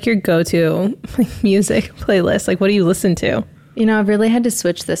 what's like your go-to music playlist? Like, what do you listen to? You know, I've really had to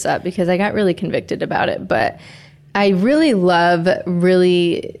switch this up because I got really convicted about it, but I really love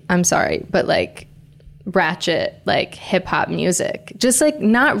like ratchet, like hip hop music. Just like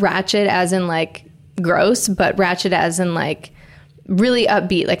not ratchet as in like gross, but ratchet as in like really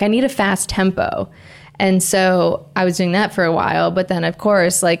upbeat. Like I need a fast tempo. And so I was doing that for a while, but then of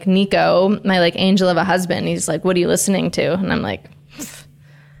course, like Nico, my like angel of a husband, he's like, what are you listening to? And I'm like,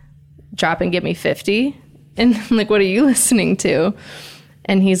 drop and give me 50. And I'm like, what are you listening to?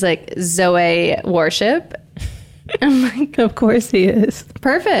 And he's like, Zoe Worship. I'm like, of course he is.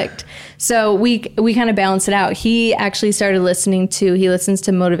 Perfect. So we kind of balance it out. He actually started he listens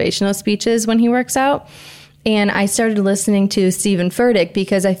to motivational speeches when he works out. And I started listening to Stephen Furtick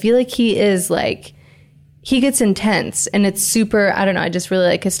because I feel like he gets intense and it's super, I don't know, I just really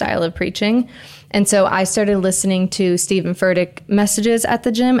like his style of preaching. And so I started listening to Stephen Furtick messages at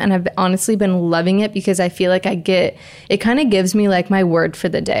the gym, and I've honestly been loving it because I feel like it kind of gives me like my word for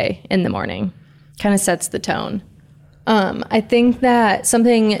the day in the morning, kind of sets the tone. I think that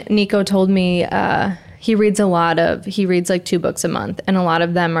something Nico told me, he reads like 2 books a month, and a lot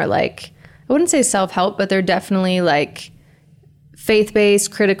of them are like, I wouldn't say self-help, but they're definitely like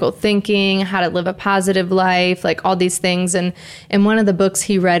faith-based, critical thinking, how to live a positive life, like all these things. And in one of the books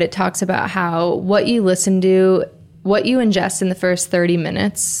he read, it talks about how what you listen to, what you ingest in the first 30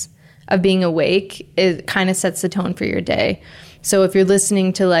 minutes of being awake, it kind of sets the tone for your day. So if you're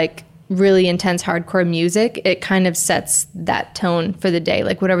listening to like really intense hardcore music, it kind of sets that tone for the day.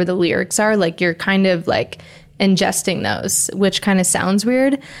 Like whatever the lyrics are, like you're kind of like ingesting those, which kind of sounds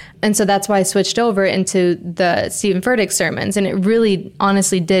weird. And so that's why I switched over into the Stephen Furtick sermons. And it really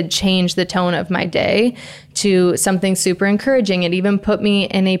honestly did change the tone of my day to something super encouraging. It even put me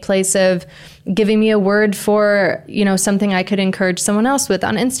in a place of giving me a word for, you know, something I could encourage someone else with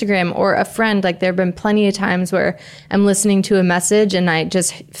on Instagram or a friend. Like there have been plenty of times where I'm listening to a message and I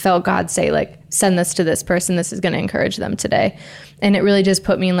just felt God say like, send this to this person. This is going to encourage them today. And it really just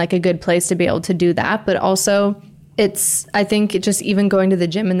put me in like a good place to be able to do that. But also I think just even going to the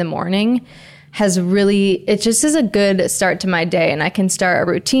gym in the morning it just is a good start to my day. And I can start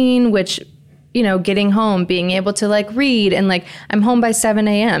a routine, which, you know, getting home, being able to like read, and like I'm home by 7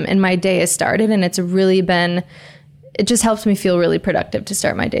 a.m. and my day has started, and it just helps me feel really productive to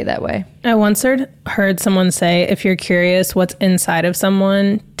start my day that way. I once heard someone say, if you're curious what's inside of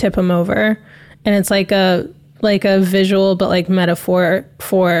someone, tip them over. And it's like a visual, but like metaphor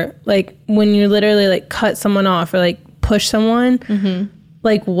for like when you literally like cut someone off or like push someone,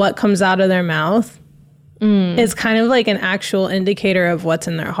 like what comes out of their mouth is kind of like an actual indicator of what's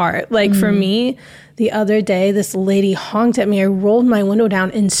in their heart. Like for me, the other day, this lady honked at me. I rolled my window down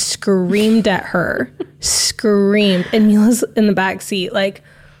and screamed at her, and Mila's in the back seat like,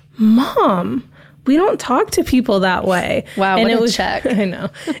 Mom, we don't talk to people that way. Wow, and what a check. I know.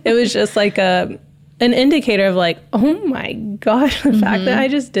 It was just like an indicator of like, oh my gosh, the fact that I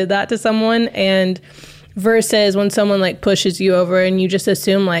just did that to someone. And versus when someone like pushes you over and you just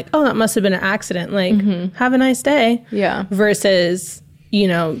assume like, oh, that must have been an accident. Like, have a nice day. Yeah. Versus, you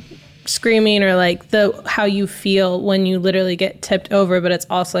know, screaming or like how you feel when you literally get tipped over, but it's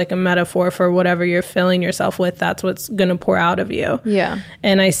also like a metaphor for whatever you're filling yourself with. That's what's going to pour out of you. Yeah.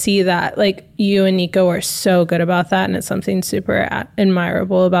 And I see that like you and Nico are so good about that. And it's something super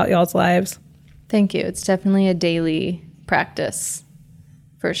admirable about y'all's lives. Thank you. It's definitely a daily practice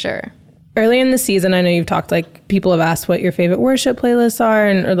for sure. Early in the season, I know you've talked, like, people have asked what your favorite worship playlists are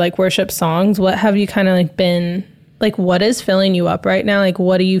or, like, worship songs. What have you kind of, like, been, like, what is filling you up right now? Like,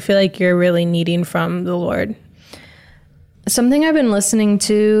 what do you feel like you're really needing from the Lord? Something I've been listening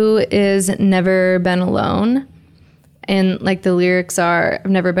to is Never Been Alone. And, like, the lyrics are,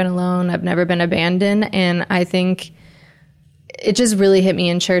 I've never been alone, I've never been abandoned. And I think it just really hit me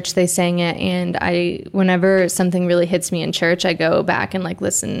in church. They sang it, and whenever something really hits me in church, I go back and like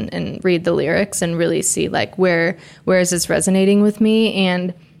listen and read the lyrics and really see like where is this resonating with me.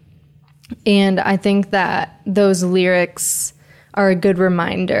 And I think that those lyrics are a good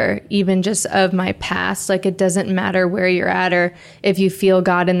reminder, even just of my past. Like, it doesn't matter where you're at or if you feel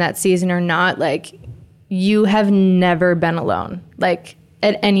God in that season or not. Like, you have never been alone, like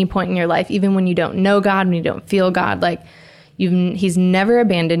at any point in your life, even when you don't know God, when you don't feel God, like he's never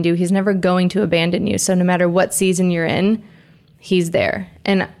abandoned you. He's never going to abandon you. So no matter what season you're in, he's there.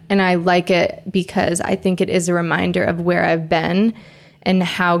 And I like it because I think it is a reminder of where I've been and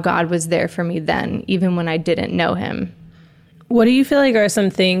how God was there for me then, even when I didn't know him. What do you feel like are some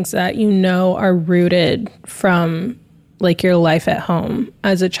things that you know are rooted from like your life at home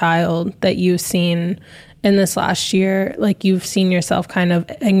as a child that you've seen in this last year, like you've seen yourself kind of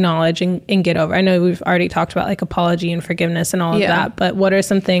acknowledge and get over? I know we've already talked about like apology and forgiveness and all of that, but what are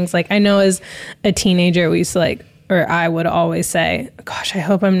some things, like I know as a teenager we used to like, or I would always say, gosh, I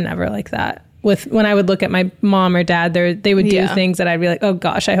hope I'm never like that. When I would look at my mom or dad, they would do things that I'd be like, oh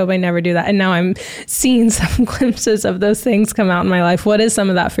gosh, I hope I never do that. And now I'm seeing some glimpses of those things come out in my life. What is some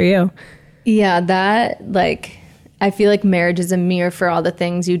of that for you? Yeah, that like, I feel like marriage is a mirror for all the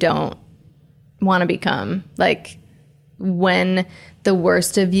things you don't want to become. Like when the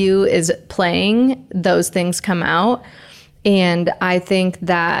worst of you is playing, those things come out. And I think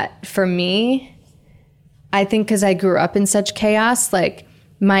that for me, I think because I grew up in such chaos, like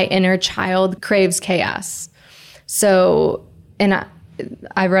my inner child craves chaos. So, and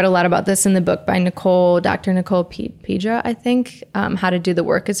I read a lot about this in the book by Dr. Nicole Pedra, I think. How to Do the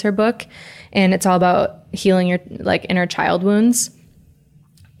Work is her book. And it's all about healing your like inner child wounds.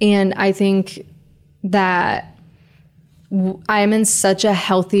 And I think that I'm in such a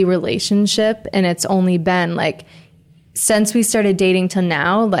healthy relationship, and it's only been like since we started dating till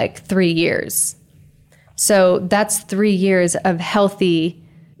now, like 3 years. So that's 3 years of healthy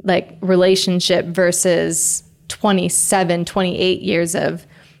like relationship versus 27, 28 years of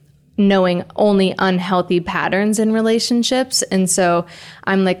knowing only unhealthy patterns in relationships. And so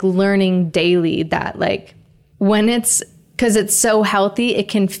I'm like learning daily that like when because it's so healthy, it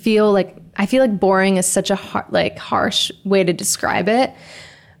can feel like, I feel like boring is such a harsh way to describe it.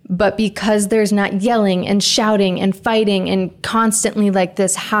 But because there's not yelling and shouting and fighting and constantly like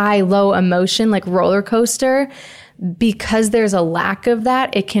this high, low emotion, like roller coaster, because there's a lack of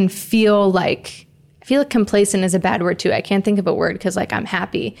that, it can feel like, I feel like complacent is a bad word too. I can't think of a word because like I'm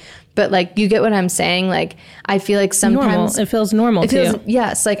happy, but like you get what I'm saying. Like I feel like sometimes it feels normal to you.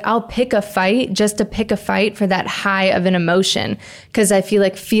 Yes, like I'll pick a fight just to pick a fight for that high of an emotion because I feel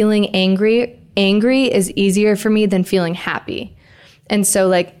like feeling angry is easier for me than feeling happy. And so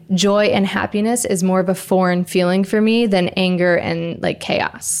like joy and happiness is more of a foreign feeling for me than anger and like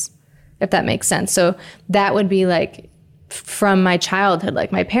chaos, if that makes sense. So that would be like from my childhood,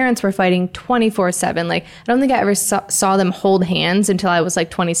 like my parents were fighting 24/7. Like I don't think I ever saw them hold hands until I was like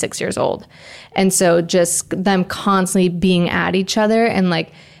 26 years old. And so just them constantly being at each other and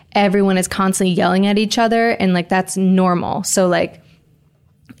like everyone is constantly yelling at each other and like that's normal. So like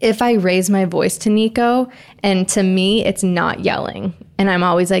if I raise my voice to Nico and to me it's not yelling and I'm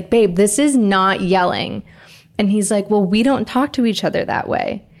always like, babe, this is not yelling. And he's like, well, we don't talk to each other that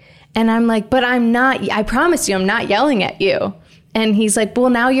way. And I'm like, but I promise you, I'm not yelling at you. And he's like, well,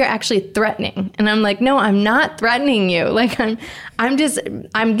 now you're actually threatening. And I'm like, no, I'm not threatening you. Like, I'm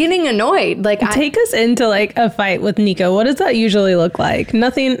getting annoyed. Like, take us into like a fight with Nico. What does that usually look like?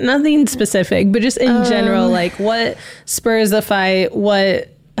 Nothing specific, but just in general, like what spurs the fight? What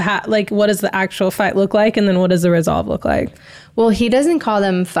does the actual fight look like? And then what does the resolve look like? Well, he doesn't call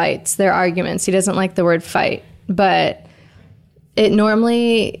them fights. They're arguments. He doesn't like the word fight, but it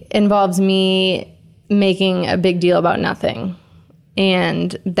normally involves me making a big deal about nothing.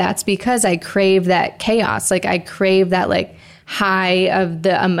 And that's because I crave that chaos. Like I crave that like high of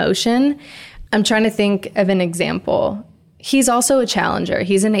the emotion. I'm trying to think of an example. He's also a challenger.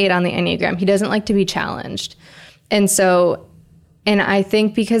 He's an 8 on the Enneagram. He doesn't like to be challenged. And I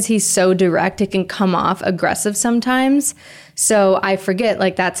think because he's so direct, it can come off aggressive sometimes. So I forget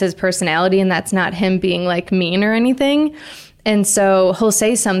like that's his personality and that's not him being like mean or anything. And so he'll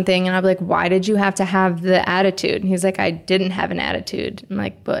say something and I'll be like, why did you have to have the attitude? And he's like, I didn't have an attitude. I'm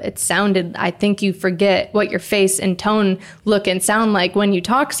like, but it sounded, I think you forget what your face and tone look and sound like when you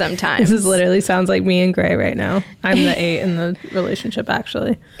talk sometimes. This literally sounds like me and Gray right now. I'm the 8 in the relationship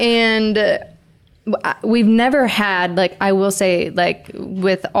actually. And we've never had, like, I will say, like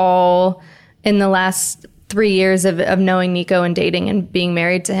with all in the last 3 years of knowing Nico and dating and being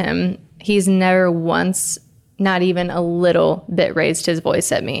married to him, he's never once, not even a little bit, raised his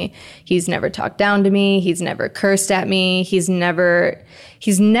voice at me. He's never talked down to me. He's never cursed at me. He's never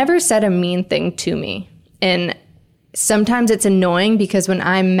said a mean thing to me. And sometimes it's annoying because when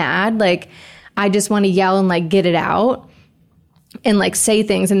I'm mad, like I just want to yell and like get it out. and like say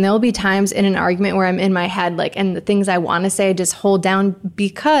things, and there'll be times in an argument where I'm in my head, like, and the things I want to say I just hold down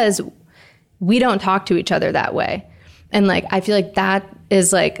because we don't talk to each other that way. And like, I feel like that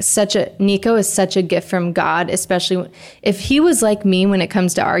is like Nico is such a gift from God, especially if he was like me when it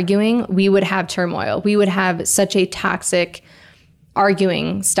comes to arguing, we would have turmoil. We would have such a toxic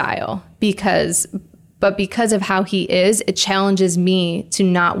arguing style because of how he is, it challenges me to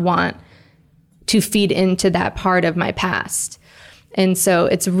not want to feed into that part of my past. And so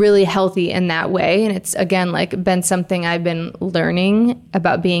it's really healthy in that way. And it's, again, like been something I've been learning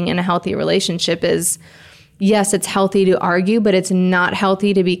about being in a healthy relationship is, yes, it's healthy to argue, but it's not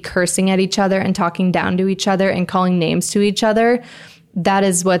healthy to be cursing at each other and talking down to each other and calling names to each other.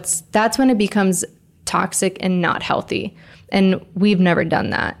 That's when it becomes toxic and not healthy. And we've never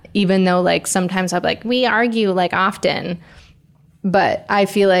done that, even though like sometimes I'm like, we argue like often. But I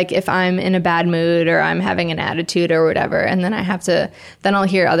feel like if I'm in a bad mood or I'm having an attitude or whatever, and then then I'll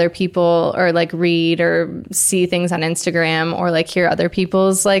hear other people or like read or see things on Instagram or like hear other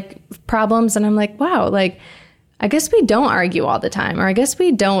people's like problems. And I'm like, wow, like, I guess we don't argue all the time, or I guess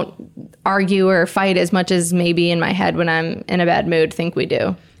we don't argue or fight as much as maybe in my head when I'm in a bad mood think we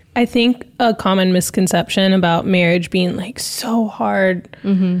do. I think a common misconception about marriage being like so hard.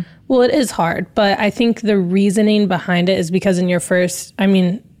 Mm-hmm. Well, it is hard, but I think the reasoning behind it is because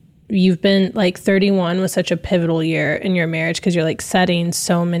you've been like 31 was such a pivotal year in your marriage because you're like setting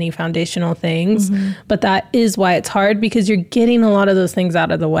so many foundational things. Mm-hmm. But that is why it's hard, because you're getting a lot of those things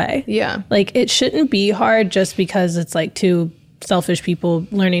out of the way. Yeah. Like it shouldn't be hard just because it's like two selfish people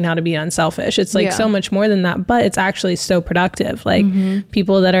learning how to be unselfish. It's like so much more than that, but it's actually so productive. Like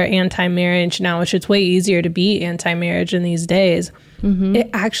people that are anti-marriage now, which it's way easier to be anti-marriage in these days. Mm-hmm. It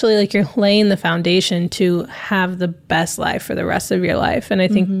actually, like, you're laying the foundation to have the best life for the rest of your life. And I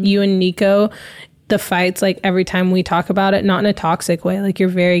think you and Nico, the fights, like every time we talk about it, not in a toxic way, like you're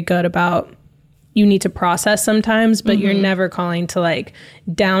very good about, you need to process sometimes, but you're never calling to like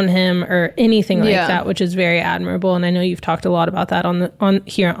down him or anything like that, which is very admirable. And I know you've talked a lot about that on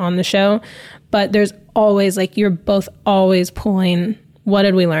here on the show, but there's always like, you're both always pulling, what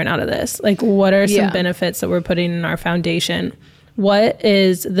did we learn out of this? Like, what are some benefits that we're putting in our foundation? What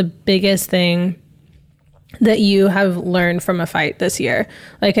is the biggest thing that you have learned from a fight this year?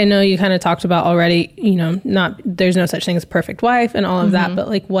 Like, I know you kind of talked about already, you know, there's no such thing as a perfect wife and all of that, but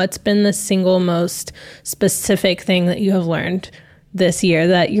like, what's been the single most specific thing that you have learned this year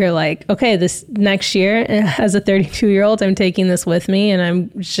that you're like, okay, this next year as a 32-year-old, I'm taking this with me and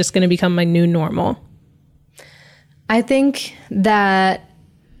I'm just going to become my new normal? I think that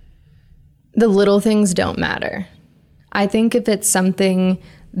the little things don't matter. I think if it's something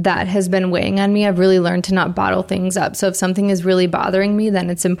that has been weighing on me, I've really learned to not bottle things up. So if something is really bothering me, then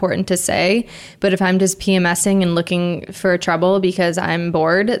it's important to say. But if I'm just PMSing and looking for trouble because I'm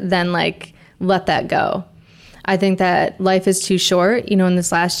bored, then like, let that go. I think that life is too short. You know, in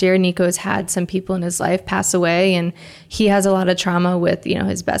this last year, Nico's had some people in his life pass away, and he has a lot of trauma with, you know,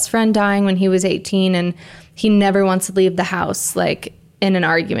 his best friend dying when he was 18, and he never wants to leave the house like in an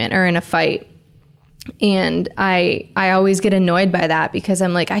argument or in a fight. And I always get annoyed by that because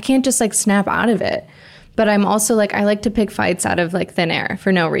I'm like, I can't just like snap out of it. But I'm also like, I like to pick fights out of like thin air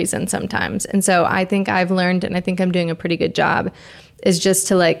for no reason sometimes. And so I think I've learned, and I think I'm doing a pretty good job, is just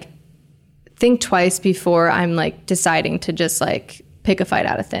to like think twice before I'm like deciding to just like pick a fight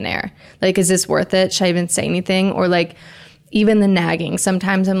out of thin air. Like, is this worth it? Should I even say anything? Or like even the nagging.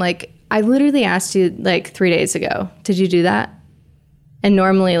 Sometimes I'm like, I literally asked you like 3 days ago, did you do that? And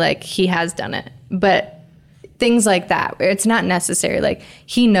normally like he has done it. But things like that, where it's not necessary. Like,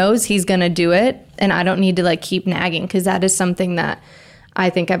 he knows he's going to do it, and I don't need to like keep nagging, because that is something that I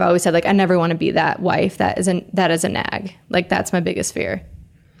think I've always said, like, I never want to be that wife that is a nag. Like, that's my biggest fear.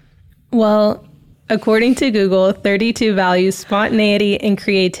 Well, according to Google, 32 values spontaneity and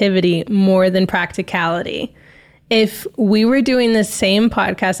creativity more than practicality. If we were doing the same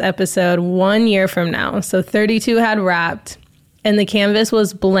podcast episode 1 year from now, so 32 had wrapped, and the canvas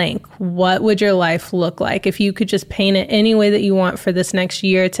was blank, what would your life look like? If you could just paint it any way that you want for this next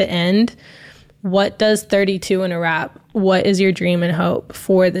year to end, what does 32 in a wrap? What is your dream and hope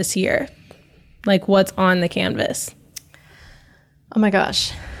for this year? Like, what's on the canvas? Oh my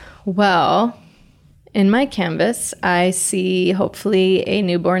gosh. Well, in my canvas, I see hopefully a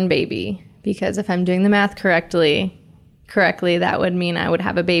newborn baby, because if I'm doing the math correctly, that would mean I would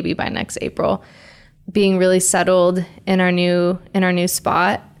have a baby by next April. Being really settled in our new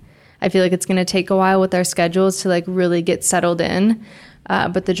spot. I feel like it's going to take a while with our schedules to like really get settled in.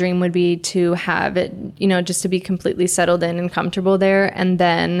 But the dream would be to have it, you know, just to be completely settled in and comfortable there. And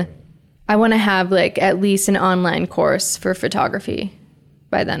then I want to have like at least an online course for photography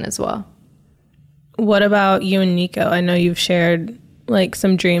by then as well. What about you and Nico? I know you've shared like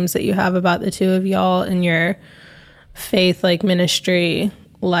some dreams that you have about the two of y'all in your faith, like ministry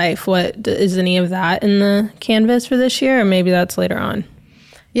life. What is any of that in the canvas for this year, or maybe that's later on?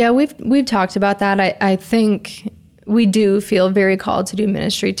 Yeah, we've talked about that. I think we do feel very called to do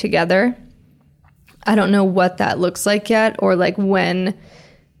ministry together. I don't know what that looks like yet, or like when.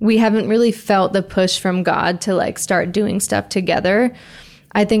 We haven't really felt the push from God to like start doing stuff together.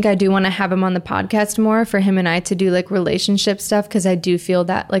 I think I do want to have him on the podcast more for him and I to do like relationship stuff, because I do feel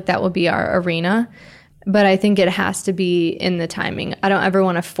that like that will be our arena. But I think it has to be in the timing. I don't ever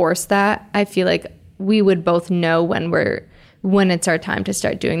want to force that. I feel like we would both know when it's our time to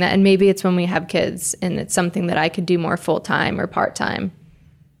start doing that. And maybe it's when we have kids and it's something that I could do more full-time or part-time.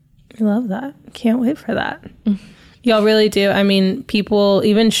 I love that. Can't wait for that. Y'all really do. I mean, people,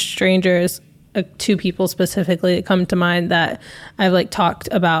 even strangers, two people specifically that come to mind that I've like talked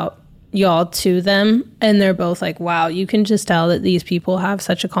about y'all to them, and they're both like, wow, you can just tell that these people have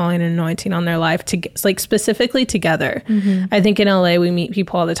such a calling and anointing on their life to like specifically together. I think in LA we meet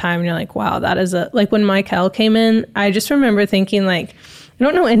people all the time and you're like, wow, that is like when Michael came in, I just remember thinking like, I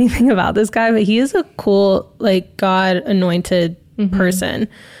don't know anything about this guy, but he is a cool, like God anointed person.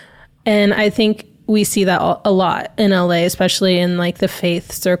 And I think we see that a lot in LA, especially in like the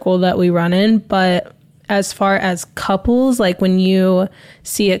faith circle that we run in. But as far as couples, like when you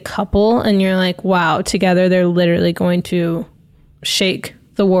see a couple and you're like, wow, together they're literally going to shake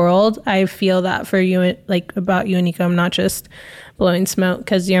the world. I feel that for you, like about you and Nico. I'm not just blowing smoke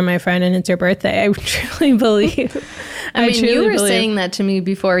because you're my friend and it's your birthday. I truly believe. I mean, you were saying that to me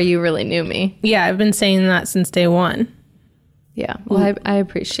before you really knew me. Yeah, I've been saying that since day one. Yeah, well, I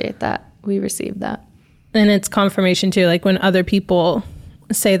appreciate that. We received that. And it's confirmation too, like when other people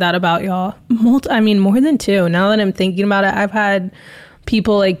say that about y'all. I mean, more than two. Now that I'm thinking about it, I've had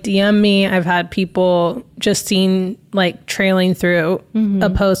people like DM me. I've had people just seen like trailing through a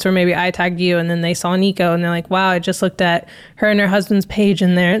post where maybe I tagged you and then they saw Nico and they're like, wow, I just looked at her and her husband's page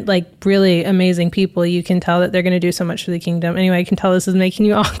and they're like really amazing people. You can tell that they're going to do so much for the kingdom. Anyway, I can tell this is making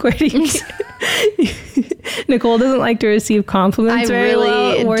you awkward. Nicole doesn't like to receive compliments very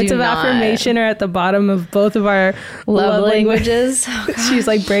well. Words of affirmation are at the bottom of both of our love languages. She's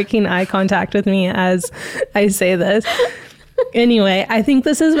like breaking eye contact with me as I say this. Anyway, I think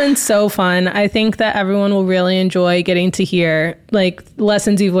this has been so fun. I think that everyone will really enjoy getting to hear like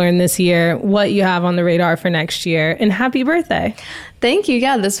lessons you've learned this year, what you have on the radar for next year, and happy birthday. Thank you.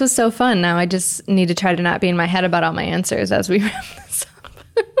 Yeah, this was so fun. Now I just need to try to not be in my head about all my answers as we wrap this up.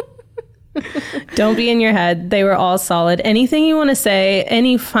 Don't be in your head. They were all solid. Anything you want to say,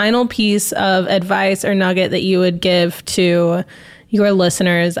 any final piece of advice or nugget that you would give to your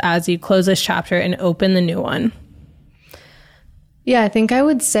listeners as you close this chapter and open the new one? Yeah, I think I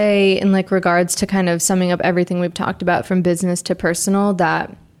would say in like regards to kind of summing up everything we've talked about from business to personal,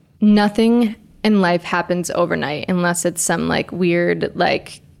 that nothing in life happens overnight unless it's some like weird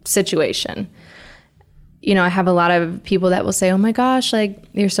like situation. You know, I have a lot of people that will say, oh my gosh, like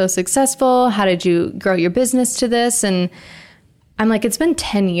you're so successful. How did you grow your business to this? And I'm like, it's been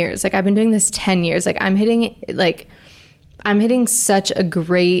 10 years. Like I've been doing this 10 years. Like I'm hitting such a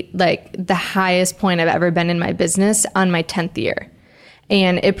great, like the highest point I've ever been in my business on my 10th year.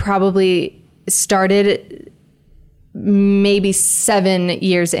 And it probably started maybe 7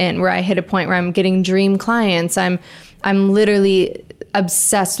 years in where I hit a point where I'm getting dream clients. I'm literally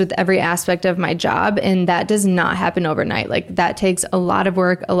obsessed with every aspect of my job. And that does not happen overnight. Like that takes a lot of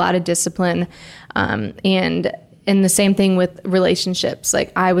work, a lot of discipline. And the same thing with relationships.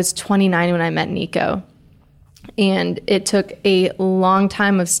 Like I was 29 when I met Nico. And it took a long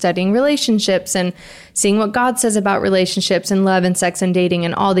time of studying relationships and seeing what God says about relationships and love and sex and dating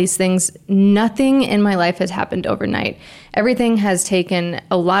and all these things. Nothing in my life has happened overnight. Everything has taken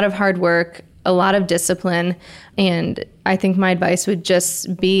a lot of hard work, a lot of discipline. And I think my advice would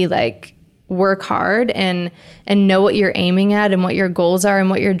just be like, work hard and know what you're aiming at and what your goals are and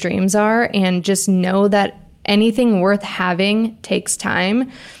what your dreams are. And just know that anything worth having takes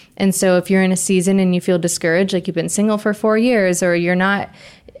time. And so if you're in a season and you feel discouraged, like you've been single for 4 years or you're not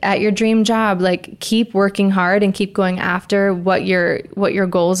at your dream job, like keep working hard and keep going after what your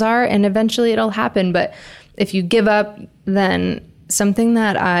goals are, and eventually it'll happen. But if you give up, then something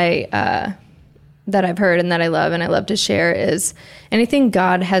that I've heard and that I love to share is anything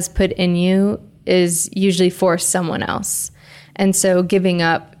God has put in you is usually for someone else. And so giving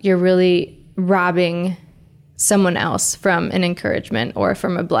up, you're really robbing someone else from an encouragement or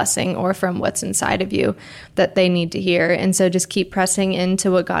from a blessing or from what's inside of you that they need to hear. And so just keep pressing into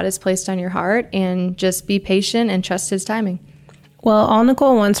what God has placed on your heart and just be patient and trust his timing. Well, all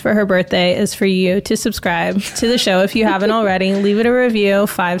Nicole wants for her birthday is for you to subscribe to the show if you haven't already. Leave it a review,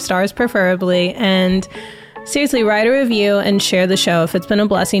 5 stars preferably, and seriously, write a review and share the show. If it's been a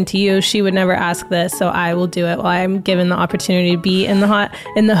blessing to you, she would never ask this, so I will do it while I'm given the opportunity to be in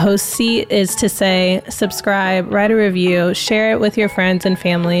the host seat, is to say subscribe, write a review, share it with your friends and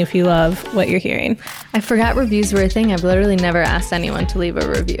family if you love what you're hearing. I forgot reviews were a thing. I've literally never asked anyone to leave a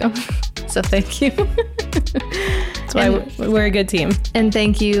review. So thank you. That's why we're a good team. And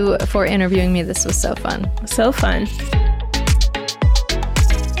thank you for interviewing me. This was so fun. So fun.